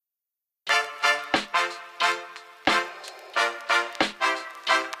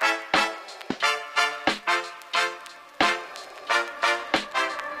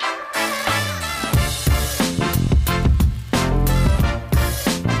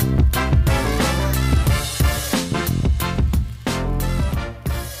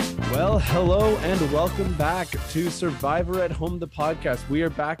Hello and welcome back to Survivor at Home, the podcast. We are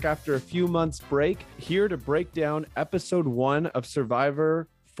back after a few months break, here to break down episode 1 of Survivor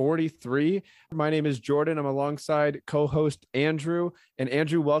 43. My name is Jordan. I'm alongside co-host Andrew. And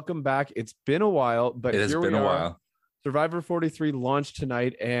Andrew, welcome back. It's been a while, but it has been a while. Survivor 43 launched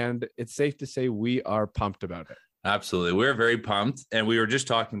tonight, and it's safe to say we are pumped about it. Absolutely. We're very pumped. And we were just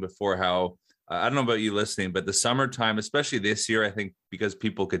talking before how, I don't know about you listening, but the summertime, especially this year, I think because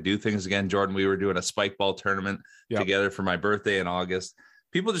people could do things again. Jordan, we were doing a spike ball tournament together for my birthday in August.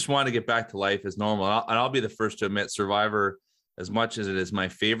 People just want to get back to life as normal. And I'll be the first to admit, Survivor, as much as it is my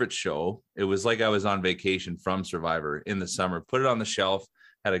favorite show, it was like I was on vacation from Survivor in the summer. Put it on the shelf,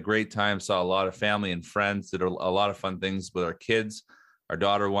 had a great time, saw a lot of family and friends, did a lot of fun things with our kids. Our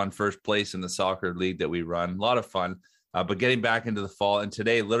daughter won first place in the soccer league that we run. A lot of fun. But getting back into the fall, and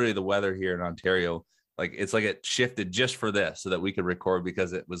today, literally the weather here in Ontario, it's like it shifted just for this so that we could record,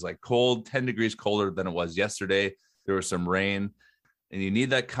 because it was like cold, 10 degrees colder than it was yesterday. There was some rain, and you need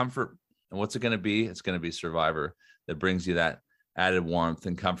that comfort. And what's it going to be? It's going to be Survivor that brings you that added warmth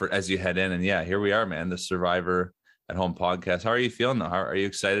and comfort as you head in. And yeah, here we are, man, the Survivor at Home podcast. How are you feeling though? Are you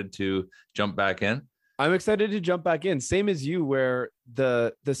excited to jump back in? I'm excited to jump back in. Same as you, where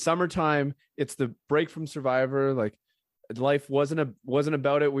the summertime, it's the break from Survivor. Like, life wasn't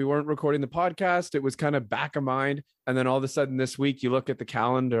about it. We weren't recording the podcast. It was kind of back of mind. And then all of a sudden this week, you look at the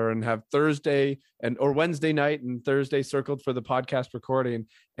calendar and have Thursday or Wednesday night and Thursday circled for the podcast recording.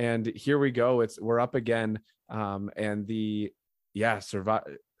 And here we go. We're up again. We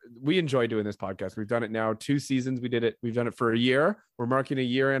enjoy doing this podcast. We've done it now 2 seasons. We've done it for a year. We're marking a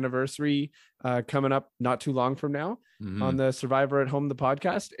year anniversary coming up not too long from now on the Survivor at Home, the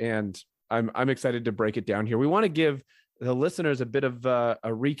podcast. And I'm excited to break it down here. We want to give the listeners a bit of a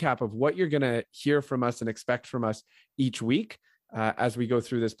recap of what you're going to hear from us and expect from us each week as we go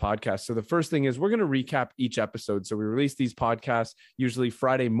through this podcast. So the first thing is we're going to recap each episode. So we release these podcasts usually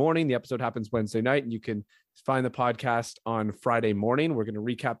Friday morning. The episode happens Wednesday night, and you can find the podcast on Friday morning. We're going to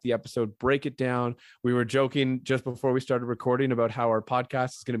recap the episode, break it down. We were joking just before we started recording about how our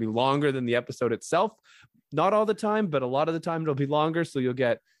podcast is going to be longer than the episode itself. Not all the time, but a lot of the time it'll be longer. So you'll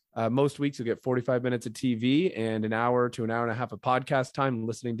get most weeks you'll get 45 minutes of TV and an hour to an hour and a half of podcast time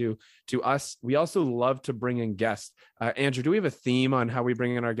listening to us. We also love to bring in guests. Andrew, do we have a theme on how we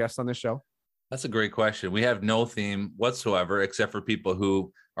bring in our guests on this show? That's a great question. We have no theme whatsoever, except for people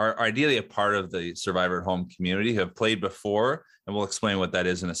who are ideally a part of the Survivor at Home community, who have played before, and we'll explain what that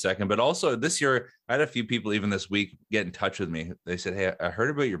is in a second. But also this year, I had a few people even this week get in touch with me. They said, "Hey, I heard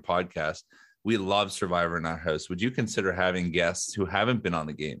about your podcast. We love Survivor in our house. Would you consider having guests who haven't been on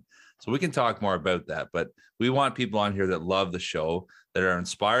the game?" So we can talk more about that, but we want people on here that love the show, that are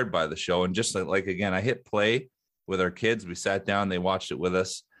inspired by the show. And just like again, I hit play with our kids. We sat down, they watched it with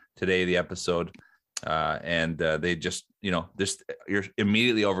us today, the episode. And they just, you're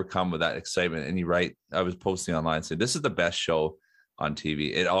immediately overcome with that excitement. And you're right. I was posting online saying, this is the best show on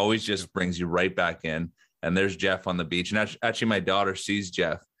TV. It always just brings you right back in. And there's Jeff on the beach. And actually my daughter sees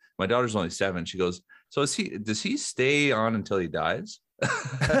Jeff. My daughter's only 7. She goes, "So does he stay on until he dies?"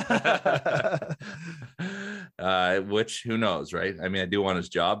 Which, who knows, right? I mean, I do want his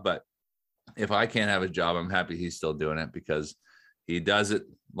job, but if I can't have his job, I'm happy he's still doing it, because he does it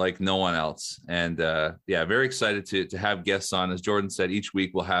like no one else. And very excited to have guests on. As Jordan said, each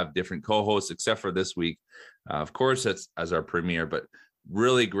week we'll have different co-hosts, except for this week. Of course, it's as our premiere, but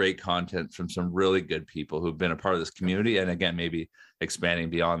really great content from some really good people who've been a part of this community. And again, maybe expanding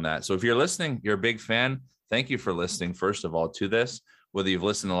beyond that. So if you're listening, you're a big fan. Thank you for listening, first of all, to this, whether you've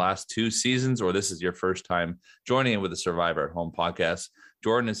listened to the last 2 seasons or this is your first time joining in with the Survivor at Home podcast.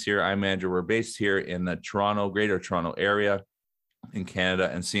 Jordan is here. I'm Andrew. We're based here in the Greater Toronto area in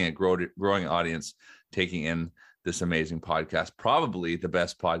Canada, and seeing a growing audience taking in this amazing podcast, probably the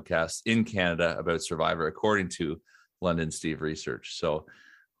best podcast in Canada about Survivor, according to London Steve research. So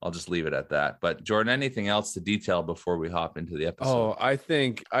I'll just leave it at that. But Jordan, anything else to detail before we hop into the episode? Oh, I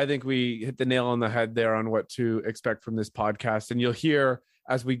think we hit the nail on the head there on what to expect from this podcast. And you'll hear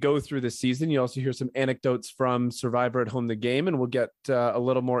as we go through the season, you also hear some anecdotes from Survivor at Home, the game, and we'll get a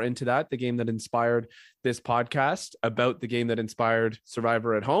little more into that, the game that inspired this podcast, about the game that inspired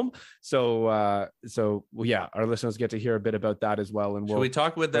Survivor at Home. So our listeners get to hear a bit about that as well. And should we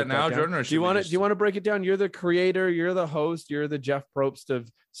talk with that now, Jordan? Or do you want to break it down? You're the creator, you're the host, you're the Jeff Probst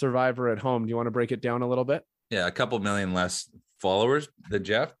of Survivor at Home. Do you want to break it down a little bit? Yeah, a couple million less followers than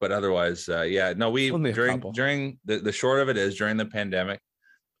Jeff, but otherwise, during the short of it is during the pandemic,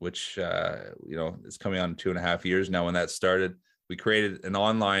 which is coming on 2.5 years now. When that started, we created an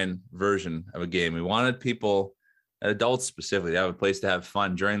online version of a game. We wanted people adults specifically, they have a place to have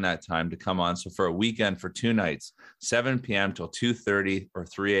fun during that time to come on. So for a weekend, for 2 nights, 7 p.m. till 2:30 or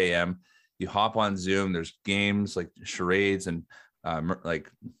 3 a.m., you hop on Zoom. There's games like charades and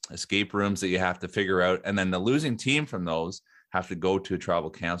like escape rooms that you have to figure out. And then the losing team from those have to go to a tribal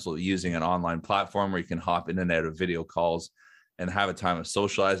council using an online platform where you can hop in and out of video calls and have a time of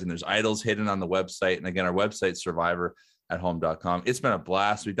socializing. There's idols hidden on the website. And again, our website, survivorathome.com. It's been a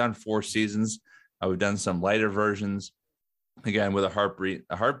blast. We've done 4 seasons. We've done some lighter versions, again, with a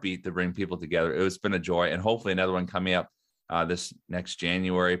heartbeat to bring people together. It's been a joy, and hopefully another one coming up this next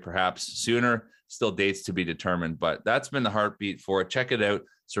January, perhaps sooner. Still dates to be determined, but that's been the heartbeat for it. Check it out,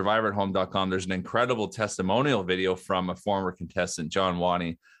 survivorathome.com. There's an incredible testimonial video from a former contestant, John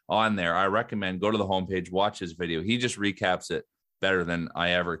Wani, on there. I recommend go to the homepage, watch his video. He just recaps it better than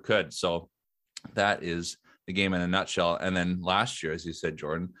I ever could. So that is the game in a nutshell. And then last year, as you said,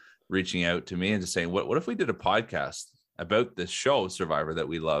 Jordan, reaching out to me and just saying, what if we did a podcast about this show, Survivor, that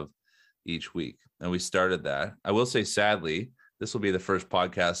we love each week? And we started that. I will say, sadly, this will be the first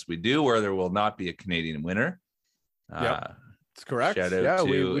podcast we do where there will not be a Canadian winner. Yeah, it's correct. Shout out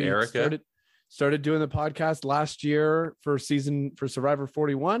to we Erica. Started doing the podcast last year for Survivor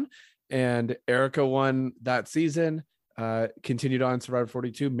 41, and Erica won that season. Continued on Survivor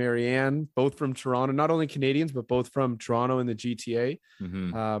 42. Marianne, both from Toronto, not only Canadians, but both from Toronto in the GTA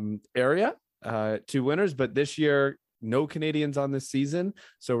area. 2 winners, but this year, no Canadians on this season.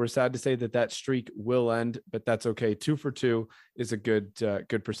 So we're sad to say that streak will end, but that's okay. 2 for 2 is a good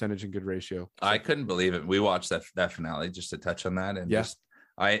percentage and good ratio. So. I couldn't believe it. We watched that finale, just to touch on that. And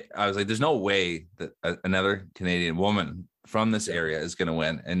I was like, there's no way that another Canadian woman from this area is going to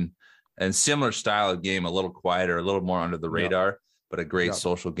win. And similar style of game, a little quieter, a little more under the radar, but a great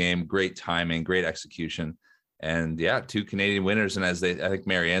social game, great timing, great execution. And 2 Canadian winners. And I think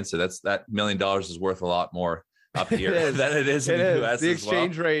Marianne said, that $1 million is worth a lot more up here than it is in the US. The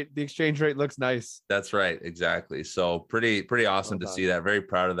exchange rate looks nice. That's right. Exactly. So pretty awesome to see that. Very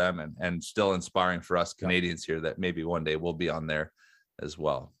proud of them, and still inspiring for us Canadians here that maybe one day we'll be on there as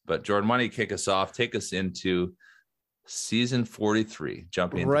well. But Jordan, why don't you kick us off? Take us into season 43.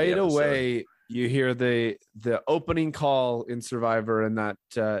 Jumping right away. You hear the opening call in Survivor, and that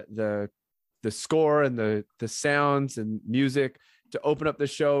the score and the sounds and music to open up the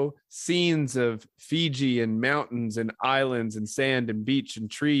show, scenes of Fiji and mountains and islands and sand and beach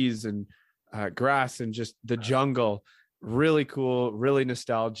and trees and grass and just the jungle. Really cool, really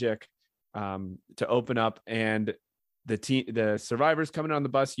nostalgic to open up. And the survivors coming on the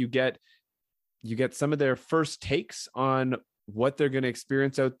bus, you get some of their first takes on what they're going to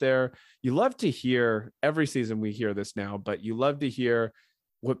experience out there. You love to hear, every season we hear this now, but you love to hear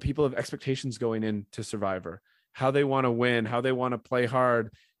what people have expectations going into Survivor, how they want to win, how they want to play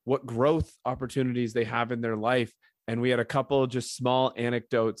hard, what growth opportunities they have in their life. And we had a couple just small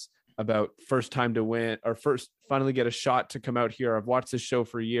anecdotes about first time to win, or first finally get a shot to come out here. I've watched this show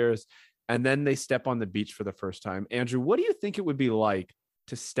for years. And then they step on the beach for the first time. Andrew, what do you think it would be like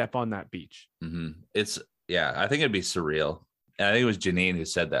to step on that beach? Mm-hmm. I think it'd be surreal. And I think it was Janine who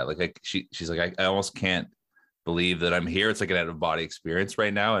said that. Like she's like, I almost can't believe that I'm here. It's like an out of body experience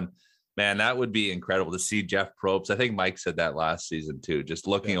right now. And man, that would be incredible to see Jeff Probst. I think Mike said that last season too, just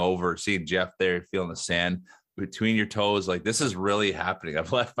looking over, seeing Jeff there, feeling the sand between your toes. Like, this is really happening.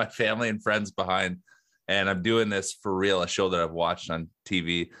 I've left my family and friends behind, and I'm doing this for real. A show that I've watched on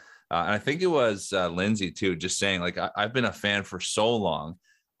TV. And I think it was Lindsay too, just saying, like, I've been a fan for so long.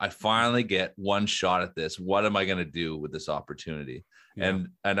 I finally get one shot at this. What am I going to do with this opportunity? Yeah.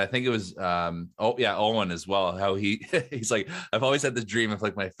 And I think it was Owen as well. How he's like, I've always had this dream of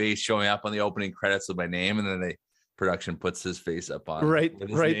like my face showing up on the opening credits with my name, and then production puts his face up on right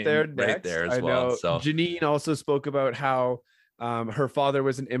there as well. So Janine also spoke about how her father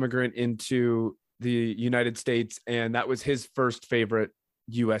was an immigrant into the United States, and that was his first favorite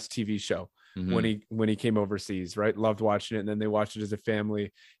US TV show. Mm-hmm. when he came overseas, right? Loved watching it. And then they watched it as a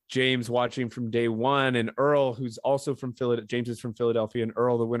family. James watching from day one, and Earl, who's also from Philadelphia. James is from Philadelphia, and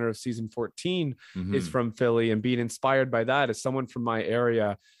Earl, the winner of season 14, is from Philly, and being inspired by that as someone from my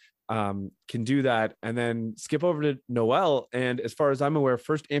area can do that. And then skip over to Noelle. And as far as I'm aware,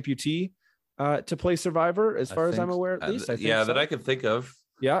 first amputee to play Survivor, as far as I'm aware, at least. I think that I can think of.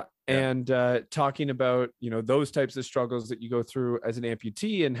 Yeah. And talking about, those types of struggles that you go through as an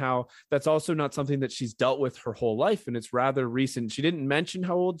amputee, and how that's also not something that she's dealt with her whole life. And it's rather recent. She didn't mention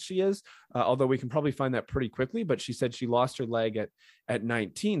how old she is, although we can probably find that pretty quickly. But she said she lost her leg at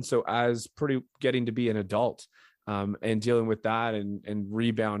 19. So as getting to be an adult and dealing with that and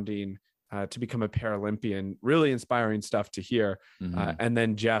rebounding to become a Paralympian. Really inspiring stuff to hear. And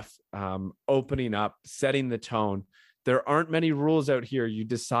then Jeff opening up, setting the tone. There aren't many rules out here. You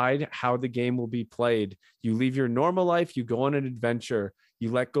decide how the game will be played. You leave your normal life, you go on an adventure,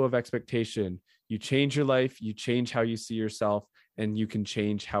 you let go of expectation, you change your life, you change how you see yourself, and you can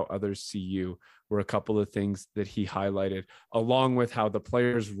change how others see you, were a couple of things that he highlighted, along with how the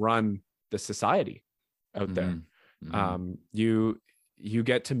players run the society out there. You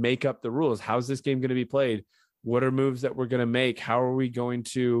get to make up the rules. How's this game going to be played? What are moves that we're going to make? How are we going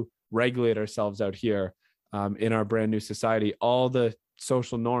to regulate ourselves out here in our brand new society? All the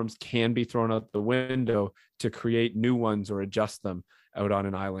social norms can be thrown out the window to create new ones or adjust them out on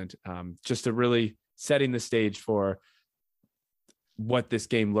an island. Just to really setting the stage for what this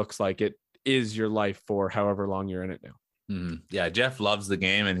game looks like. It is your life for however long you're in it now. Yeah, Jeff loves the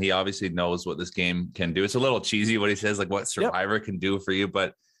game, and he obviously knows what this game can do. It's a little cheesy what he says, like what Survivor can do for you,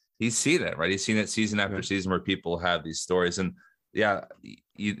 but he's seen it, right? He's seen it season after season where people have these stories. And yeah,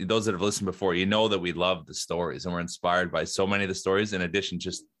 those that have listened before, you know that we love the stories and we're inspired by so many of the stories, in addition,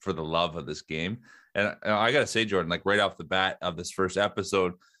 just for the love of this game. And I got to say, Jordan, like right off the bat of this first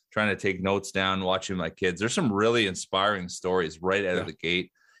episode, trying to take notes down, watching my kids, there's some really inspiring stories right out of the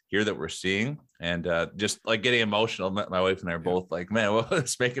gate here that we're seeing, and just like getting emotional. My wife and I are both like, man, well,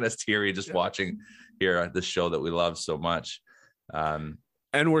 it's making us teary just watching here this show that we love so much. And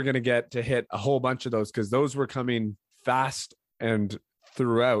we're going to get to hit a whole bunch of those, because those were coming fast and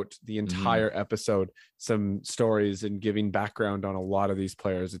throughout the entire episode, some stories and giving background on a lot of these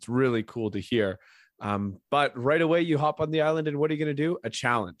players. It's really cool to hear. But right away you hop on the island, and what are you going to do? A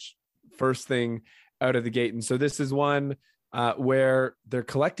challenge first thing out of the gate. And so this is one where they're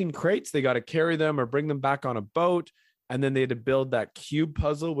collecting crates. They got to carry them or bring them back on a boat. And then they had to build that cube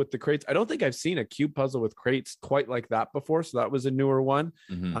puzzle with the crates. I don't think I've seen a cube puzzle with crates quite like that before. So that was a newer one.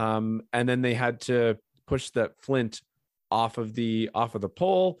 And then they had to push that flint off of the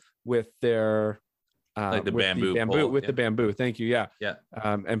pole with their like the bamboo. Thank you. Yeah.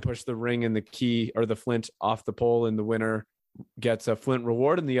 And push the ring and the key or the flint off the pole, and the winner gets a flint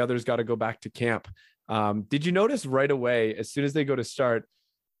reward, and the others got to go back to camp. Did you notice right away, as soon as they go to start,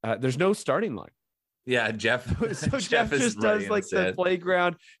 there's no starting line? Yeah, Jeff. So Jeff just does like the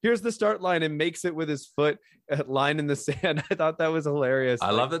playground. Here's the start line and makes it with his foot line in the sand. I thought that was hilarious. I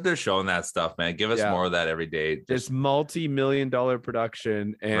love that they're showing that stuff, man. Give us more of that every day. This multi-million-dollar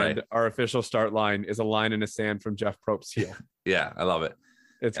production, and our official start line is a line in the sand from Jeff Probst's heel. Yeah, I love it.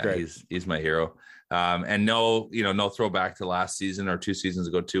 It's great. He's my hero. And no throwback to last season or 2 seasons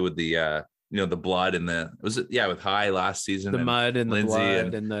ago too, with the the blood and with High last season, the mud and Lindsay the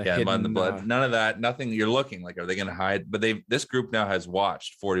blood and the hidden, mud and the blood. None of that. Nothing. You're looking like, are they going to hide? But this group now has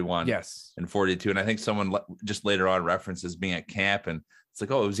watched 41 and 42, and I think someone just later on references being at camp, and it's like,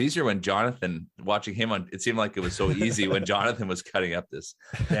 oh, it was easier when Jonathan, watching him on. It seemed like it was so easy when Jonathan was cutting up this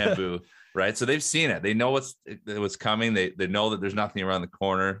bamboo. Right. So they've seen it. They know what's coming. They know that there's nothing around the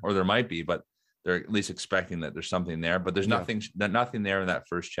corner, or there might be, but they're at least expecting that there's something there. But there's nothing there in that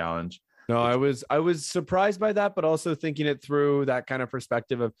first challenge. No, I was surprised by that, but also thinking it through that kind of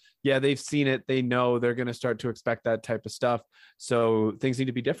perspective of, they've seen it. They know they're going to start to expect that type of stuff. So things need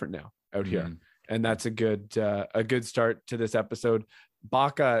to be different now out here. And that's a good start to this episode.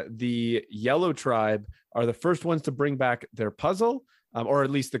 Baka, the Yellow Tribe, are the first ones to bring back their puzzle, or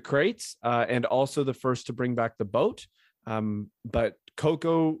at least the crates, and also the first to bring back the boat. But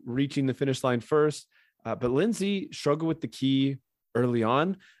Coco reaching the finish line first, but Lindsay struggled with the key early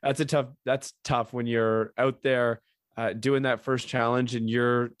on. That's tough when you're out there doing that first challenge, and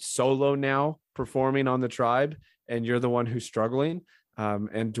you're solo now performing on the tribe, and you're the one who's struggling.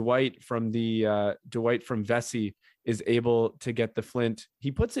 And Dwight from Vesey is able to get the flint.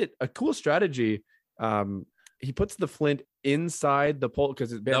 He puts it a cool strategy. He puts the flint inside the pole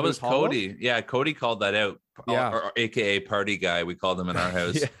because that was Cody. Yeah, Cody called that out. Or AKA party guy, we called him in our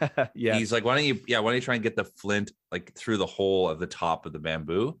house. He's like, why don't you try and get the flint like through the hole of the top of the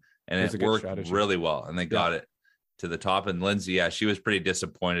bamboo? And it worked really well, and they got it to the top. And Lindsay, she was pretty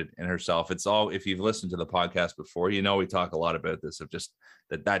disappointed in herself. It's all, if you've listened to the podcast before, we talk a lot about this, of just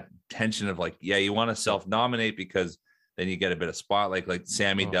that tension of like, you want to self-nominate because then you get a bit of spotlight, like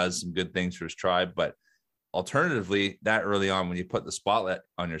Sammy does some good things for his tribe, but alternatively, that early on, when you put the spotlight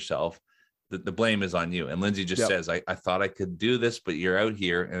on yourself, the blame is on you. And Lindsay just says, I thought I could do this, but you're out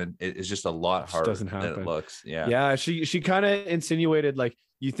here, and it's just a lot harder than it looks. Yeah. She kind of insinuated like,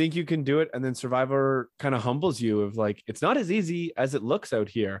 you think you can do it, and then Survivor kind of humbles you of like, it's not as easy as it looks out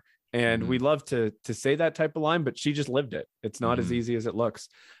here. And we love to say that type of line, but she just lived it. It's not as easy as it looks.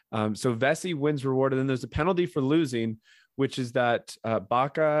 So Vesey wins reward, and then there's a penalty for losing, which is that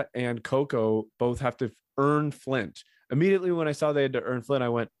Baca and Coco both have to earn Flint. Immediately when I saw they had to earn Flint, I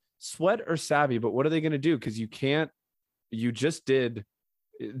went, Sweat or Savvy? But what are they going to do? Because you just did.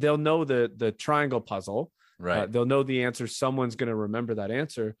 They'll know the triangle puzzle. Right. They'll know the answer. Someone's going to remember that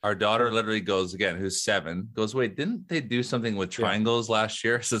answer. Our daughter literally goes, again, who's 7, goes, wait, didn't they do something with triangles last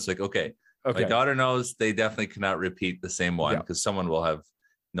year? So it's like, okay. My daughter knows they definitely cannot repeat the same one because someone will have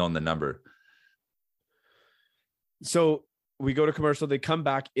known the number. So we go to commercial. They come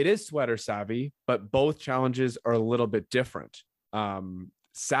back. It is Sweat or Savvy, but both challenges are a little bit different.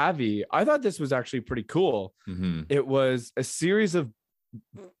 Savvy, I thought this was actually pretty cool. Mm-hmm. It was a series of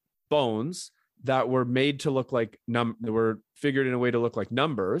bones that were made to look like they were figured in a way to look like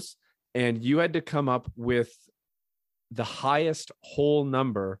numbers, and you had to come up with the highest whole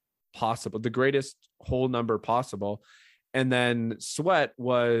number possible, the greatest whole number possible. And then Sweat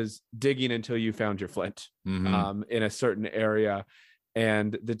was digging until you found your Flint in a certain area,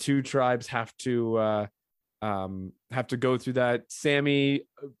 and the two tribes have to go through that. Sammy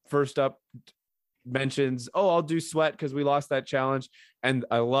first up mentions, I'll do Sweat because we lost that challenge. And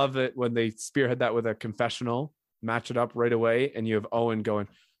I love it when they spearhead that with a confessional, match it up right away. And you have Owen going,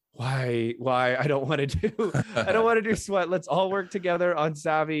 why I don't want to do Sweat. Let's all work together on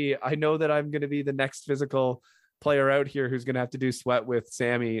Savvy. I know that I'm going to be the next physical player out here who's going to have to do Sweat with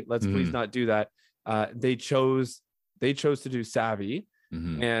Sammy. Let's please not do that. They chose to do Savvy.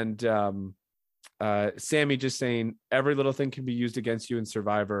 And Sammy just saying every little thing can be used against you in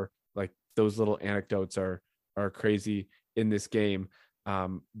Survivor. Like, those little anecdotes are crazy in this game.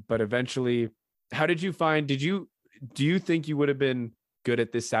 But eventually, how did you find, do you think you would have been good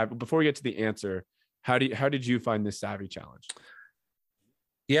at this Savvy? Before we get to the answer, how did you find this Savvy challenge?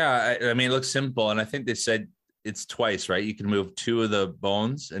 Yeah, I mean, it looks simple. And I think they said it's twice, right? You can move 2 of the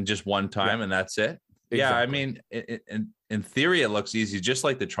bones in just one time and that's it. Exactly. Yeah, I mean, in theory, it looks easy, just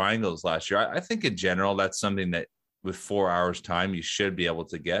like the triangles last year. I think in general, that's something that with 4 hours time, you should be able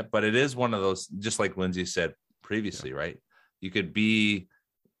to get. But it is one of those, just like Lindsay said previously, right? You could be,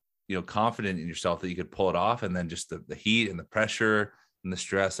 confident in yourself that you could pull it off. And then just the heat and the pressure and the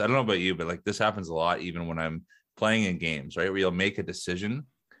stress. I don't know about you, but like this happens a lot, even when I'm playing in games, right? Where you'll make a decision.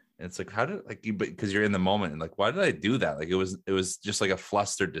 And it's like, because you're in the moment and like, why did I do that? Like it was just like a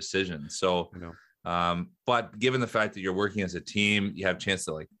flustered decision. So, but given the fact that you're working as a team, you have a chance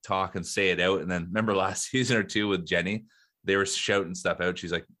to like talk and say it out. And then remember last season or two with Jenny, they were shouting stuff out.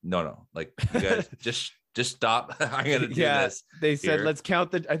 She's like, no, like you guys just stop. I'm going to do this. They said, let's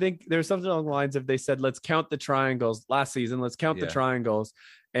count I think there's something along the lines of, they said, let's count the triangles last season. Let's count the triangles.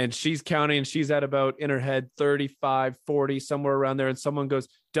 And she's counting, she's at about in her head, 35, 40, somewhere around there. And someone goes,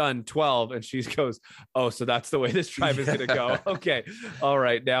 done, 12. And she goes, so that's the way this tribe is going to go. Okay. All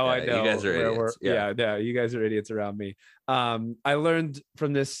right. Now I know. You guys are idiots. You guys are idiots around me. I learned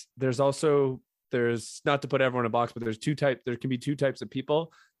from this, there's not to put everyone in a box, but there can be 2 types of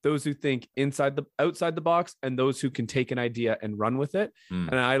people: those who think outside the box, and those who can take an idea and run with it.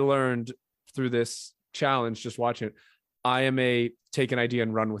 And I learned through this challenge, just watching it, I am a take an idea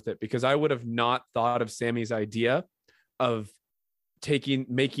and run with it, because I would have not thought of Sammy's idea of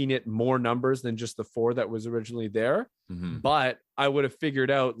making it more numbers than just the 4 that was originally there. But I would have figured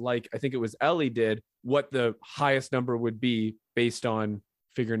out, like I think it was Ellie did, what the highest number would be based on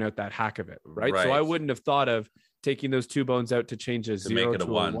figuring out that hack of it. Right. So I wouldn't have thought of taking those 2 bones out to change a 0 to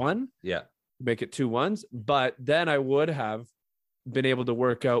a 1. Yeah. Make it 2 1s. But then I would have been able to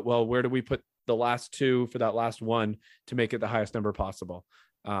work out, well, where do we put the last 2 for that last 1 to make it the highest number possible.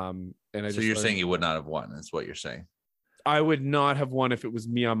 So you're saying you would not have won. That's what you're saying. I would not have won if it was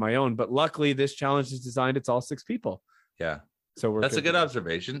me on my own, but luckily this challenge is designed, it's all 6 people. Yeah. So that's a good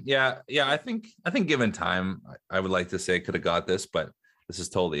observation. Yeah. I think given time, I would like to say I could have got this, but this is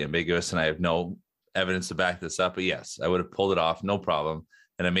totally ambiguous and I have no evidence to back this up. But yes, I would have pulled it off. No problem.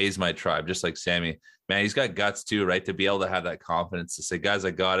 And amazed my tribe, just like Sammy. Man, he's got guts too, right? To be able to have that confidence to say, guys,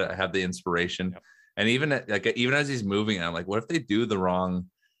 I got it. I have the inspiration. Yep. And even as he's moving, I'm like, what if they do the wrong,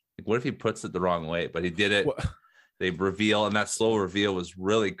 like, what if he puts it the wrong way? But he did it. They reveal, and that slow reveal was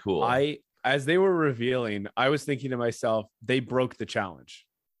really cool. As they were revealing, I was thinking to myself, they broke the challenge.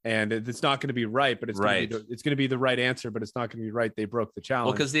 And it's not going to be right, but it's going to be the right answer, but it's not going to be right. They broke the challenge.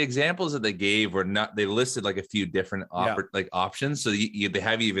 Well, because the examples that they gave were not, they listed like a few different options. So they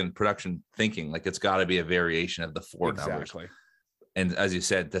have even production thinking, like it's got to be a variation of the 4 numbers. And as you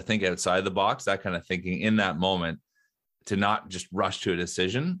said, to think outside the box, that kind of thinking in that moment, to not just rush to a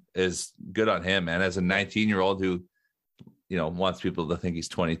decision is good on him. And as a 19-year-old who, wants people to think he's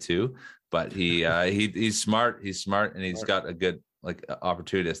 22, but he's smart. He's smart and he's got a good like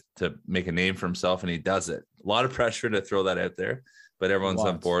opportunity to make a name for himself, and he does it. A lot of pressure to throw that out there, but everyone's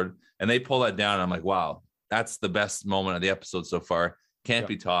on board, and they pull that down. I'm like, wow, that's the best moment of the episode so far. Can't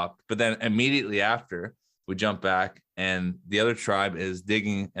be topped. But then immediately after, we jump back, and the other tribe is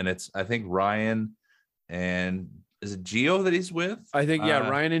digging, and it's, I think, Ryan and is it Gio that he's with? I think,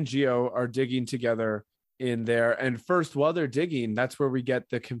 Ryan and Gio are digging together in there. And first, while they're digging, that's where we get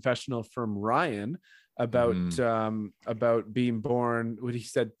the confessional from Ryan about being born, what he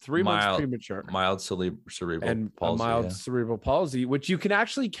said, 3 months premature, mild cerebral and palsy, mild cerebral palsy, which you can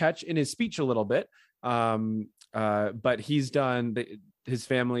actually catch in his speech a little bit. But he's done, his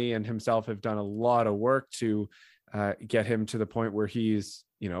family and himself have done a lot of work to get him to the point where he's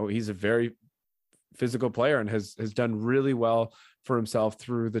a very physical player and has done really well for himself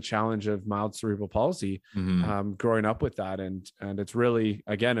through the challenge of mild cerebral palsy, growing up with that. And it's really,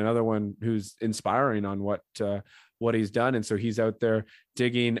 again, another one who's inspiring on what he's done. And so he's out there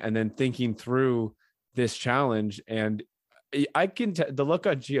digging and then thinking through this challenge. And I can the look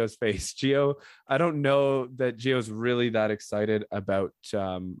on Gio's face. Gio, I don't know that Gio's really that excited about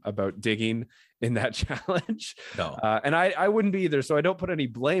digging in that challenge. No. And I wouldn't be either. So I don't put any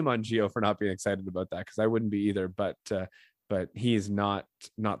blame on Gio for not being excited about that, because I wouldn't be either. But he's not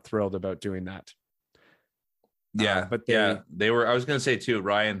thrilled about doing that. Yeah. They were, I was going to say too,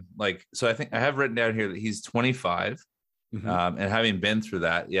 Ryan, like, so I think I have written down here that he's 25 and having been through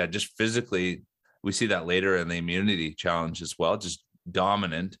that, just physically, we see that later in the immunity challenge as well, just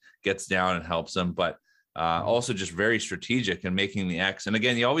dominant, gets down and helps them, but also just very strategic in making the X. And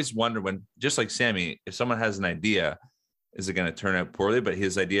again, you always wonder when, just like Sammy, if someone has an idea, is it going to turn out poorly? But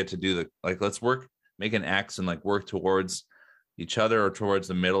his idea to do let's make an X and like work towards each other or towards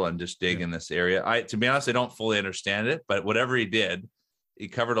the middle and just dig in this area. To be honest, I don't fully understand it, but whatever he did, he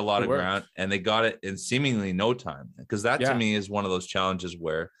covered a lot of ground and they got it in seemingly no time. Because that to me is one of those challenges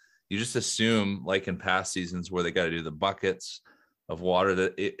where you just assume, like in past seasons where they got to do the buckets of water,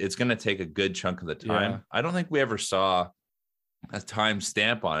 that it's going to take a good chunk of the time. Yeah. I don't think we ever saw a time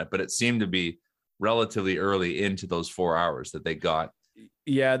stamp on it, but it seemed to be relatively early into those 4 hours that they got.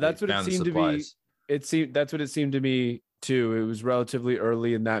 Yeah, that's what it seemed to be. That's what it seemed to me too. It was relatively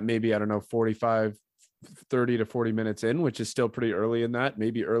early in that, maybe, I don't know, 30 to 40 minutes in, which is still pretty early in that,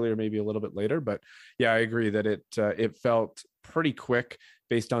 maybe earlier, maybe a little bit later. But yeah, I agree that it felt pretty quick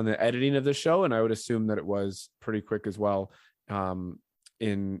based on the editing of the show. And I would assume that it was pretty quick as well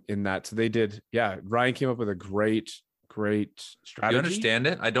in that. So they did. Yeah. Ryan came up with a great strategy. You understand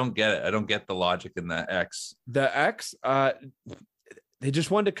it? I don't get it. I don't get the logic in the X. The X, they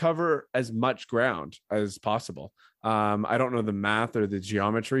just wanted to cover as much ground as possible. I don't know the math or the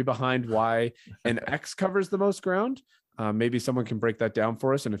geometry behind why an X covers the most ground. Maybe someone can break that down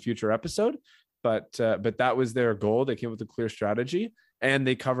for us in a future episode. But that was their goal. They came up with a clear strategy, and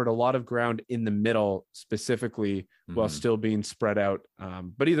they covered a lot of ground in the middle specifically while still being spread out.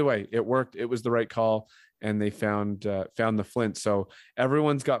 But either way, it worked. It was the right call, and they found the Flint. So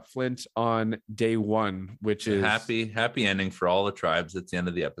everyone's got Flint on day one, which is happy ending for all the tribes at the end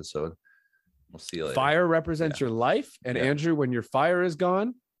of the episode. We'll see you later. Fire represents your life, and Andrew, when your fire is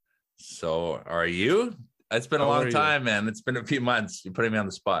gone, so are you? It's been a long time, man. It's been a few months. You're putting me on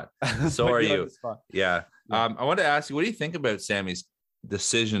the spot. So are you? Yeah. I want to ask you, what do you think about Sammy's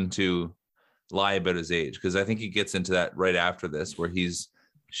decision to lie about his age? Because I think he gets into that right after this, where he's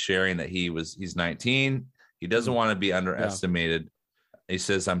sharing that he's 19. He doesn't want to be underestimated. He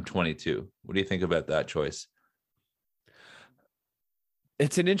says, I'm 22. What do you think about that choice?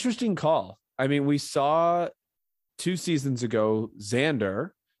 It's an interesting call. I mean, we saw 2 seasons ago, Xander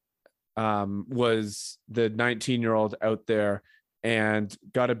was the 19-year-old out there and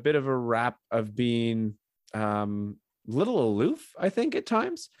got a bit of a rap of being little aloof, I think, at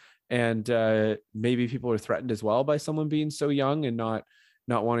times. And maybe people are threatened as well by someone being so young and not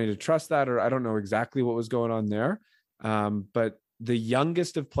wanting to trust that, or I don't know exactly what was going on there. But the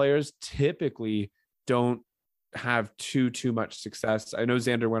youngest of players typically don't have too much success. I know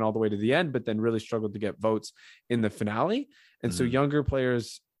Xander went all the way to the end, but then really struggled to get votes in the finale. And so younger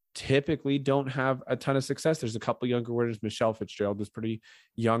players typically don't have a ton of success. There's a couple younger winners. Michelle Fitzgerald was pretty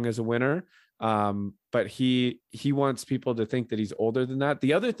young as a winner. But he wants people to think that he's older than that.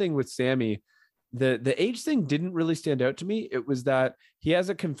 The other thing with Sammy, the age thing didn't really stand out to me. It was that he has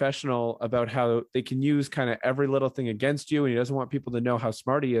a confessional about how they can use kind of every little thing against you, and he doesn't want people to know how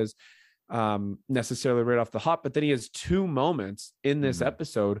smart he is necessarily right off the hop. But then he has 2 moments in this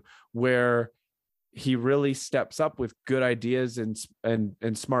episode where he really steps up with good ideas and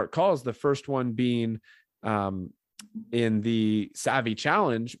smart calls. The first one being in the Savvy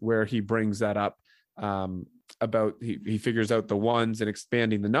Challenge, where he brings that up about he figures out the ones and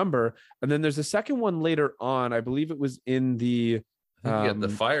expanding the number. And then there's a second one later on. I believe it was in the he got the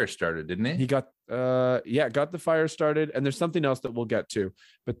fire started, didn't he? He got got the fire started. And there's something else that we'll get to.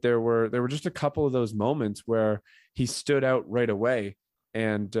 But there were just a couple of those moments where he stood out right away,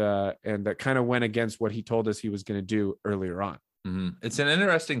 and that kind of went against what he told us he was going to do earlier on. Mm-hmm. It's an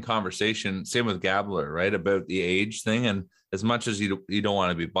interesting conversation. Same with Gabler, right? About the age thing. And as much as you don't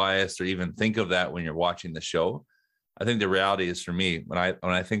want to be biased or even think of that when you're watching the show, I think the reality is, for me, when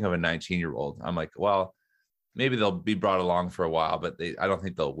I think of a 19-year-old, I'm like, well, maybe they'll be brought along for a while, but I don't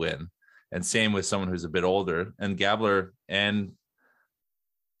think they'll win. And same with someone who's a bit older. And Gabler and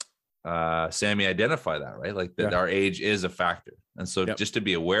Sammy identify that, right? Like that our age is a factor. And so just to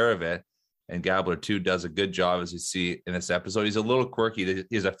be aware of it. And Gabler too does a good job, as you see in this episode. He's a little quirky.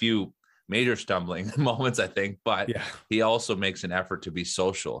 He has a few major stumbling moments, I think, but he also makes an effort to be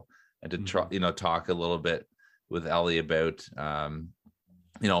social and to try, talk a little bit with Ellie about,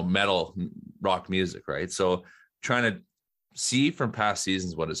 metal rock music, right? So trying to see from past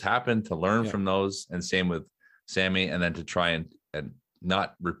seasons what has happened, to learn from those, and same with Sammy, and then to try and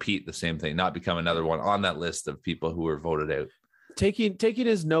not repeat the same thing, not become another one on that list of people who were voted out. Taking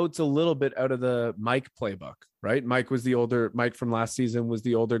his notes a little bit out of the Mike playbook, right? Mike from last season was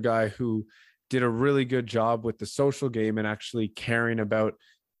the older guy who did a really good job with the social game and actually caring about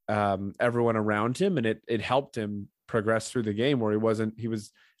everyone around him. And it helped him progress through the game, where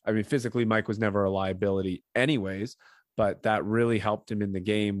physically Mike was never a liability anyways, but that really helped him in the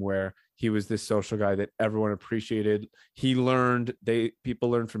game, where he was this social guy that everyone appreciated. People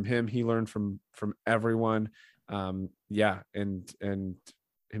learned from him. He learned from everyone. And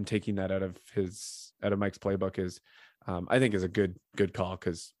him taking that out of Mike's playbook is, I think, is a good call,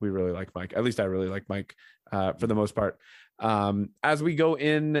 because we really like Mike. At least I really like Mike for the most part. As we go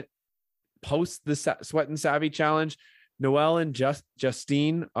in post the Sweat and Savvy challenge, Noelle and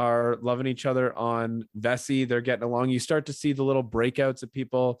Justine are loving each other on Vesey. They're getting along. You start to see the little breakouts of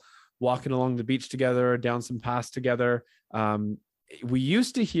people walking along the beach together, down some paths together. We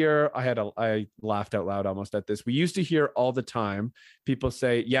used to hear, I laughed out loud almost at this. We used to hear all the time people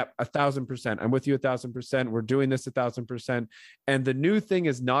say, yep, 1,000%. I'm with you 1,000%. We're doing this 1,000%. And the new thing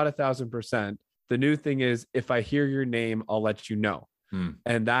is not 1,000%. The new thing is, if I hear your name, I'll let you know.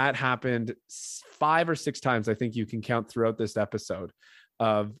 And that happened 5 or 6 times, I think you can count throughout this episode,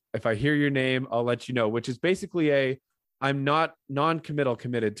 of, if I hear your name, I'll let you know, which is basically I'm not non-committal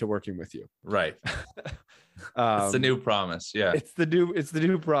committed to working with you. Right. It's the new promise. Yeah. It's the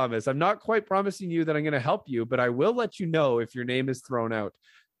new promise. I'm not quite promising you that I'm going to help you, but I will let you know if your name is thrown out.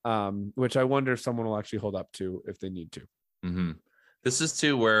 Which I wonder if someone will actually hold up to if they need to. Mm-hmm. This is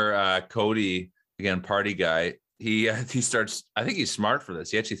too where Cody, again, party guy, he starts, I think he's smart for this.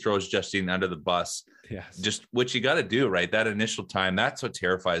 He actually throws Justine under the bus. Yes. Just what you got to do, right? That initial time, that's what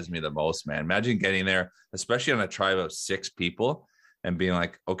terrifies me the most, man. Imagine getting there, especially on a tribe of 6 people, and being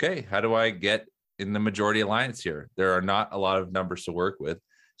like, okay, how do I get in the majority alliance here? There are not a lot of numbers to work with.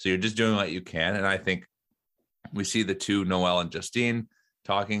 So you're just doing what you can. And I think we see the two, Noelle and Justine,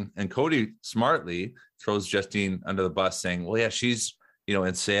 talking, and Cody smartly throws Justine under the bus, saying, well, yeah, she's,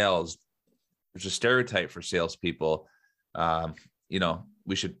 in sales. There's a stereotype for salespeople.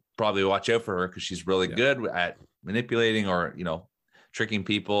 We should probably watch out for her, because she's really good at manipulating or, tricking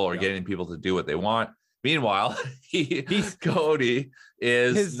people or getting people to do what they want. Meanwhile, Cody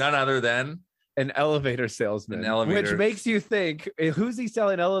is none other than an elevator salesman, which makes you think, who's he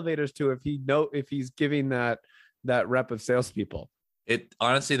selling elevators to if he's giving that rep of salespeople? It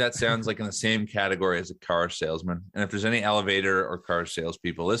honestly, that sounds like in the same category as a car salesman. And if there's any elevator or car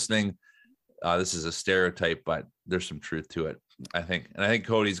salespeople listening, this is a stereotype, but there's some truth to it, I think. And I think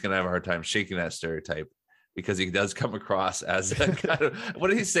Cody's going to have a hard time shaking that stereotype, because he does come across as a kind of, what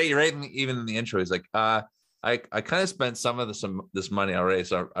did he say? Right. Even in the intro, he's like, I kind of spent some of this money already,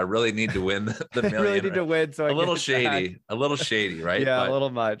 so I really need to win the million. I really need to win. So a little shady, right? Yeah, a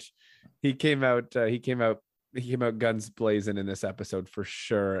little much. He came out guns blazing in this episode for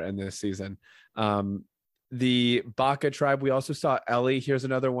sure, in this season. The Baka tribe, we also saw Ellie. Here's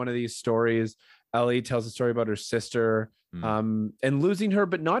another one of these stories. Ellie tells a story about her sister, and losing her,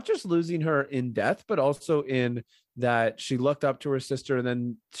 but not just losing her in death, but also in that she looked up to her sister. And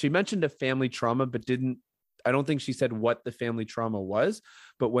then she mentioned a family trauma, but I don't think she said what the family trauma was,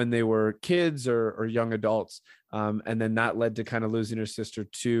 but when they were kids or young adults. And then that led to kind of losing her sister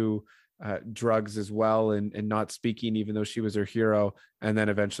to drugs as well, and not speaking, even though she was her hero, and then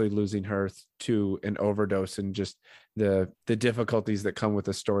eventually losing her to an overdose, and just the difficulties that come with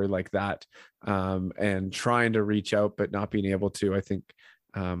a story like that, and trying to reach out but not being able to. I think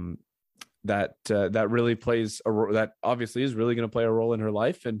that really plays a role, that obviously is really going to play a role in her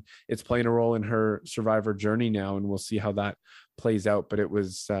life, and it's playing a role in her survivor journey now, and we'll see how that plays out. But it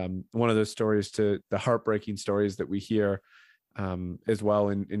was one of those stories, to the heartbreaking stories that we hear as well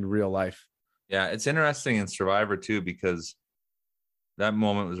in real life. Yeah, it's interesting in Survivor too, because that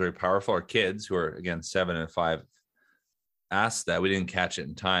moment was very powerful. Our kids, who are again 7 and 5, asked that. We didn't catch it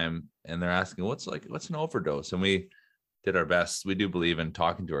in time, and they're asking, what's an overdose? And we did our best. We do believe in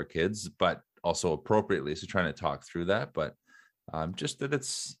talking to our kids, but also appropriately, so trying to talk through that. But just that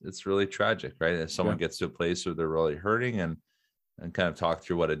it's really tragic, right? If someone gets to a place where they're really hurting, and kind of talk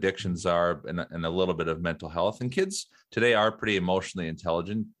through what addictions are, and a little bit of mental health. And kids today are pretty emotionally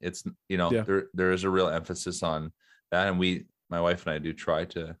intelligent. It's, there is a real emphasis on that, and my wife and I do try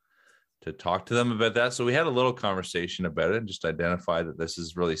to talk to them about that. So we had a little conversation about it and just identify that this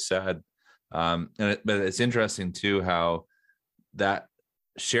is really sad. But it's interesting too, how that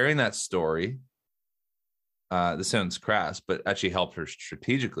sharing that story, this sounds crass, but actually helped her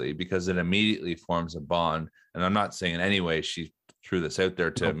strategically, because it immediately forms a bond. And I'm not saying in any way she threw this out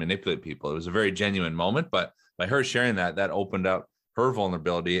there to manipulate people. It was a very genuine moment, but by her sharing that opened up her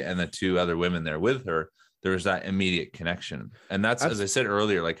vulnerability, and the 2 other women there with her, there was that immediate connection. And that's, as I said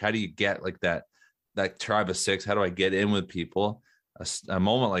earlier, like, how do you get like that tribe of 6? How do I get in with people? A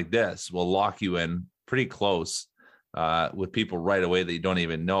moment like this will lock you in pretty close with people right away that you don't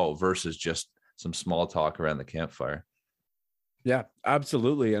even know, versus just some small talk around the campfire. Yeah,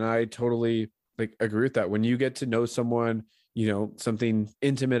 absolutely. And I totally agree with that. When you get to know someone, something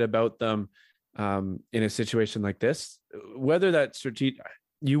intimate about them in a situation like this, whether that's strategic,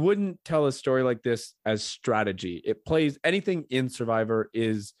 you wouldn't tell a story like this as strategy. It plays, anything in Survivor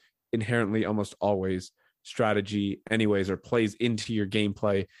is inherently almost always strategy anyways, or plays into your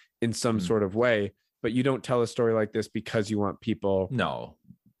gameplay in some sort of way. But you don't tell a story like this because you want people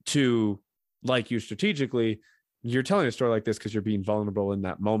to like you strategically. You're telling a story like this because you're being vulnerable in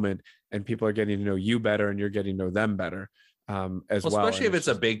that moment, and people are getting to know you better, and you're getting to know them better as well. Especially if it's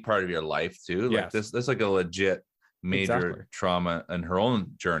a big part of your life too. Like this like a legit major trauma in her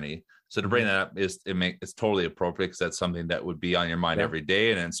own journey. So to bring that up it's totally appropriate, because that's something that would be on your mind every day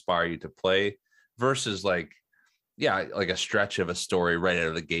and inspire you to play, versus like a stretch of a story right out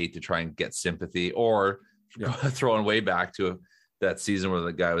of the gate to try and get sympathy, or throwing way back to that season where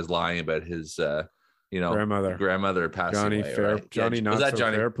the guy was lying about his grandmother passing Johnny away. Fair, Right? Johnny not so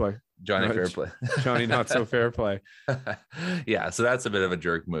fair play. Johnny Fairplay. Johnny not so fair play. Yeah, so that's a bit of a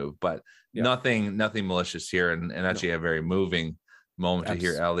jerk move, but nothing malicious here, and actually a very moving moment to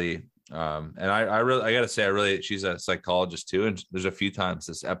hear Ellie. And I gotta say, she's a psychologist too, and there's a few times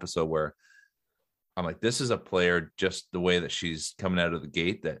this episode where I'm like, this is a player, just the way that she's coming out of the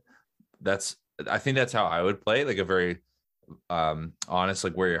gate. I think that's how I would play, like a very honest,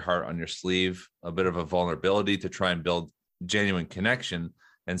 like wear your heart on your sleeve, a bit of a vulnerability to try and build genuine connection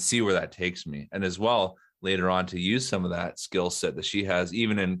and see where that takes me. And as well, later on, to use some of that skill set that she has,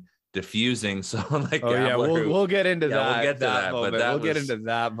 even in diffusing someone like Gabler. We'll get into that. We'll get to that moment. But get into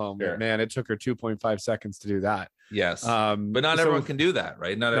that moment. Sure. Man, it took her 2.5 seconds to do that. Yes. But not everyone can do that,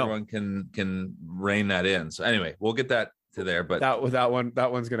 right? Not everyone can rein that in. So anyway, we'll get that to there. But that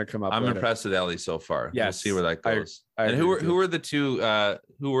one's going to come up. I'm impressed with Ellie so far. Yes. We'll see where that goes. And who were the 2?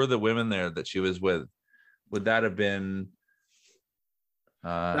 Who were the women there that she was with? Would that have been?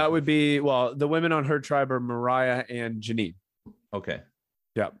 That would be, the women on her tribe are Mariah and Janine. Okay.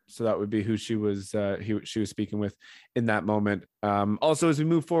 Yeah. So that would be who she was speaking with in that moment. Also, as we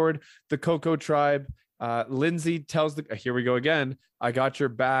move forward, the Coco tribe, Lindsay tells here we go again. I got your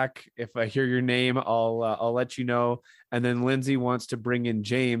back. If I hear your name, I'll let you know. And then Lindsay wants to bring in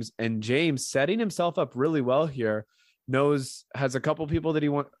James, and James, setting himself up really well here, has a couple people that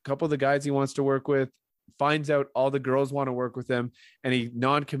a couple of the guys he wants to work with, finds out all the girls want to work with him, and he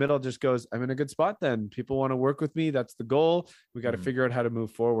non-committal just goes, I'm in a good spot then. People want to work with me. That's the goal. We got to figure out how to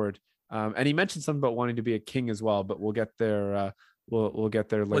move forward. And he mentioned something about wanting to be a king as well, but we'll get there. We'll get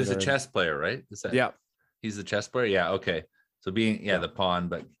there later. Well, he's a chess player, right? He's the chess player. Yeah. Okay. So being the pawn,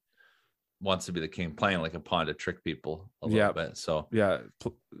 but wants to be the king, playing like a pawn to trick people a little bit. So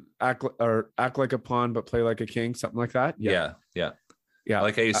act like a pawn, but play like a king, something like that. Yeah. I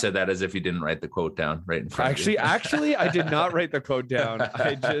like how you said that as if you didn't write the quote down right in front of you. Actually, I did not write the quote down.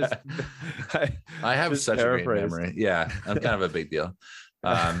 I have such a great memory. Yeah, I'm kind of a big deal.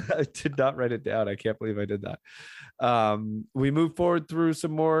 I did not write it down. I can't believe I did that. We move forward through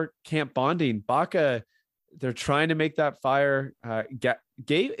some more camp bonding. Baca, they're trying to make that fire.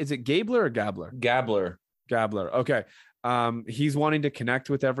 Is it Gabler or Gabler? Gabler. Okay. He's wanting to connect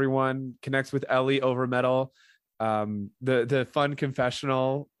with everyone, connects with Ellie over metal. The fun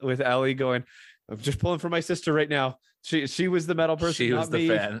confessional with Ellie going, I'm just pulling for my sister right now. She was the metal person. She was the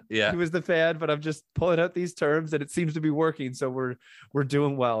fan. Yeah, she was the fan, but I'm just pulling out these terms, and it seems to be working. So we're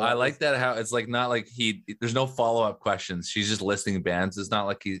doing well. I like that how it's like not like there's no follow-up questions. She's just listing bands. It's not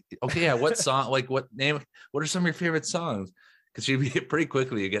like okay, yeah, what song, like what name, what are some of your favorite songs? Because she'd be pretty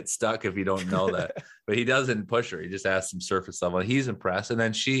quickly you get stuck if you don't know that. But he doesn't push her. He just asks some surface level. He's impressed, and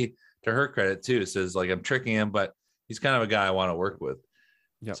then she, to her credit too, says like, I'm tricking him, but he's kind of a guy I want to work with.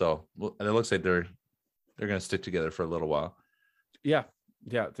 Yeah. So it looks like they're going to stick together for a little while. Yeah.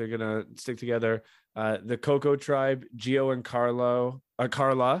 They're going to stick together. The Coco tribe, Gio and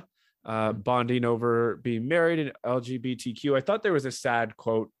Carla, bonding over being married and LGBTQ. I thought there was a sad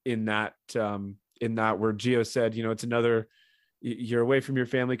quote in that where Gio said, it's another, you're away from your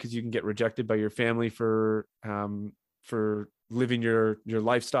family because you can get rejected by your family for living your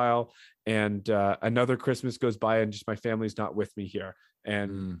lifestyle. And another Christmas goes by and just my family's not with me here.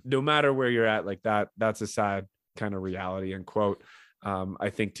 And no matter where you're at, like that's a sad kind of reality and quote. I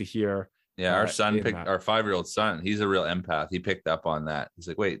think to hear. Yeah, our son our 5-year-old son. He's a real empath. He picked up on that. He's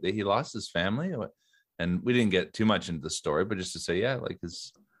like, wait, he lost his family, and we didn't get too much into the story, but just to say, yeah, like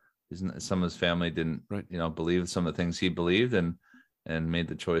some of his family didn't, believe some of the things he believed, and made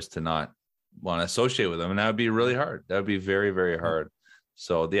the choice to not want to associate with him, and that would be really hard. That would be very, very hard.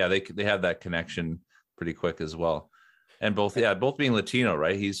 So yeah, they have that connection pretty quick as well. And both being Latino,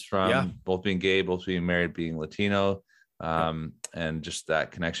 right? He's from both being gay, both being married, being Latino, and just that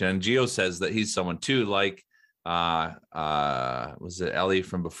connection. And Gio says that he's someone too, like, was it Ellie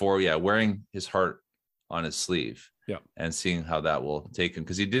from before? Yeah, wearing his heart on his sleeve, and seeing how that will take him.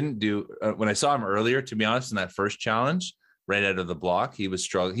 Because he didn't do when I saw him earlier, to be honest, in that first challenge, right out of the block, he was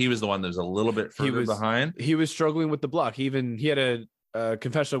struggling. He was the one that was a little bit further behind. He was struggling with the block. He had a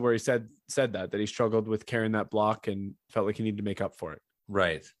confessional where he said that he struggled with carrying that block and felt like he needed to make up for it.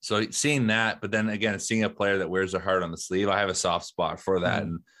 Right. So seeing that, but then again, seeing a player that wears their heart on the sleeve, I have a soft spot for that.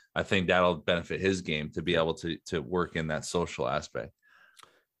 And I think that'll benefit his game to be able to work in that social aspect.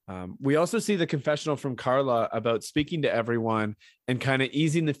 We also see the confessional from Carla about speaking to everyone and kind of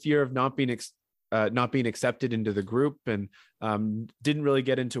easing the fear of not being accepted into the group, and didn't really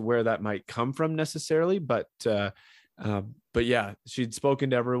get into where that might come from necessarily, but yeah, she'd spoken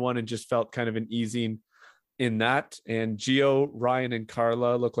to everyone and just felt kind of an easing in that. And Gio, Ryan, and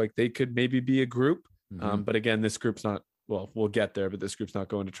Carla look like they could maybe be a group. But again, this group's not, we'll get there, but this group's not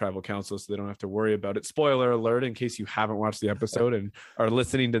going to tribal council, so they don't have to worry about it. Spoiler alert, in case you haven't watched the episode and are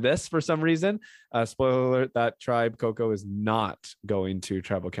listening to this for some reason, spoiler alert, that tribe, Coco, is not going to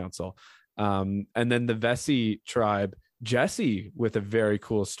tribal council. And then the Vesey tribe, Jesse, with a very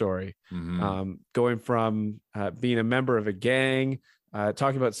cool story, going from being a member of a gang,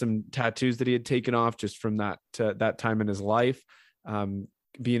 talking about some tattoos that he had taken off just from that time in his life,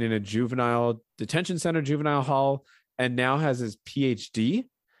 being in a juvenile detention center, juvenile hall, and now has his PhD.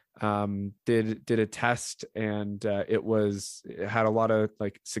 Did a test, and it had a lot of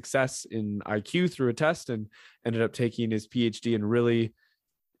like success in IQ through a test, and ended up taking his PhD and really.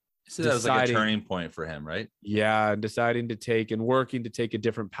 So that was like a turning point for him, right? Yeah, and deciding to take and working to take a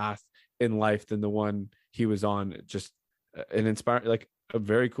different path in life than the one he was on. Just an inspiring, like a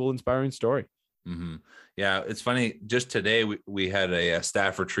very cool, inspiring story. Yeah, it's funny. Just today, we had a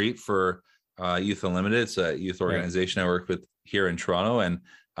staff retreat for Youth Unlimited. It's a youth organization I work with here in Toronto, and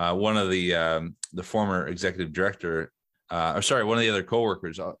one of the former executive director, one of the other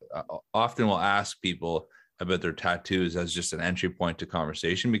coworkers, often will ask people about their tattoos as just an entry point to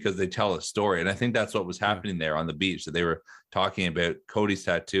conversation, because they tell a story. And I think that's what was happening there on the beach, that they were talking about Cody's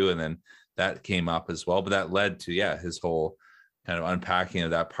tattoo, and then that came up as well. But that led to, his whole kind of unpacking of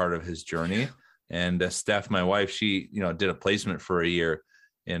that part of his journey. And Steph, my wife, she, did a placement for a year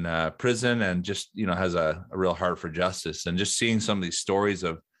in prison, and just, has a real heart for justice. And just seeing some of these stories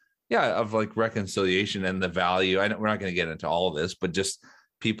of like reconciliation and the value. We're not going to get into all of this, but just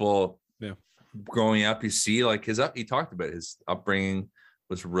people growing up, you see like he talked about his upbringing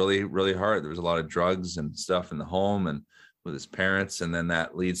was really, really hard. There was a lot of drugs and stuff in the home and with his parents. And then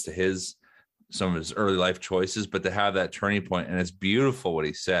that leads to some of his early life choices, but to have that turning point, and it's beautiful what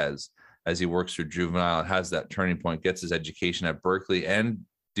he says as he works through juvenile, and has that turning point, gets his education at Berkeley and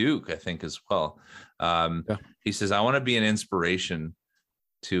Duke, I think, as well. He says, I want to be an inspiration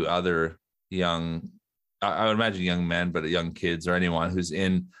to other I would imagine young men, but young kids or anyone who's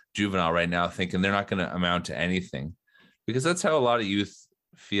in juvenile right now thinking they're not going to amount to anything, because that's how a lot of youth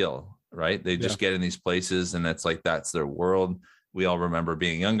feel, right? They just get in these places, and it's like, that's their world. We all remember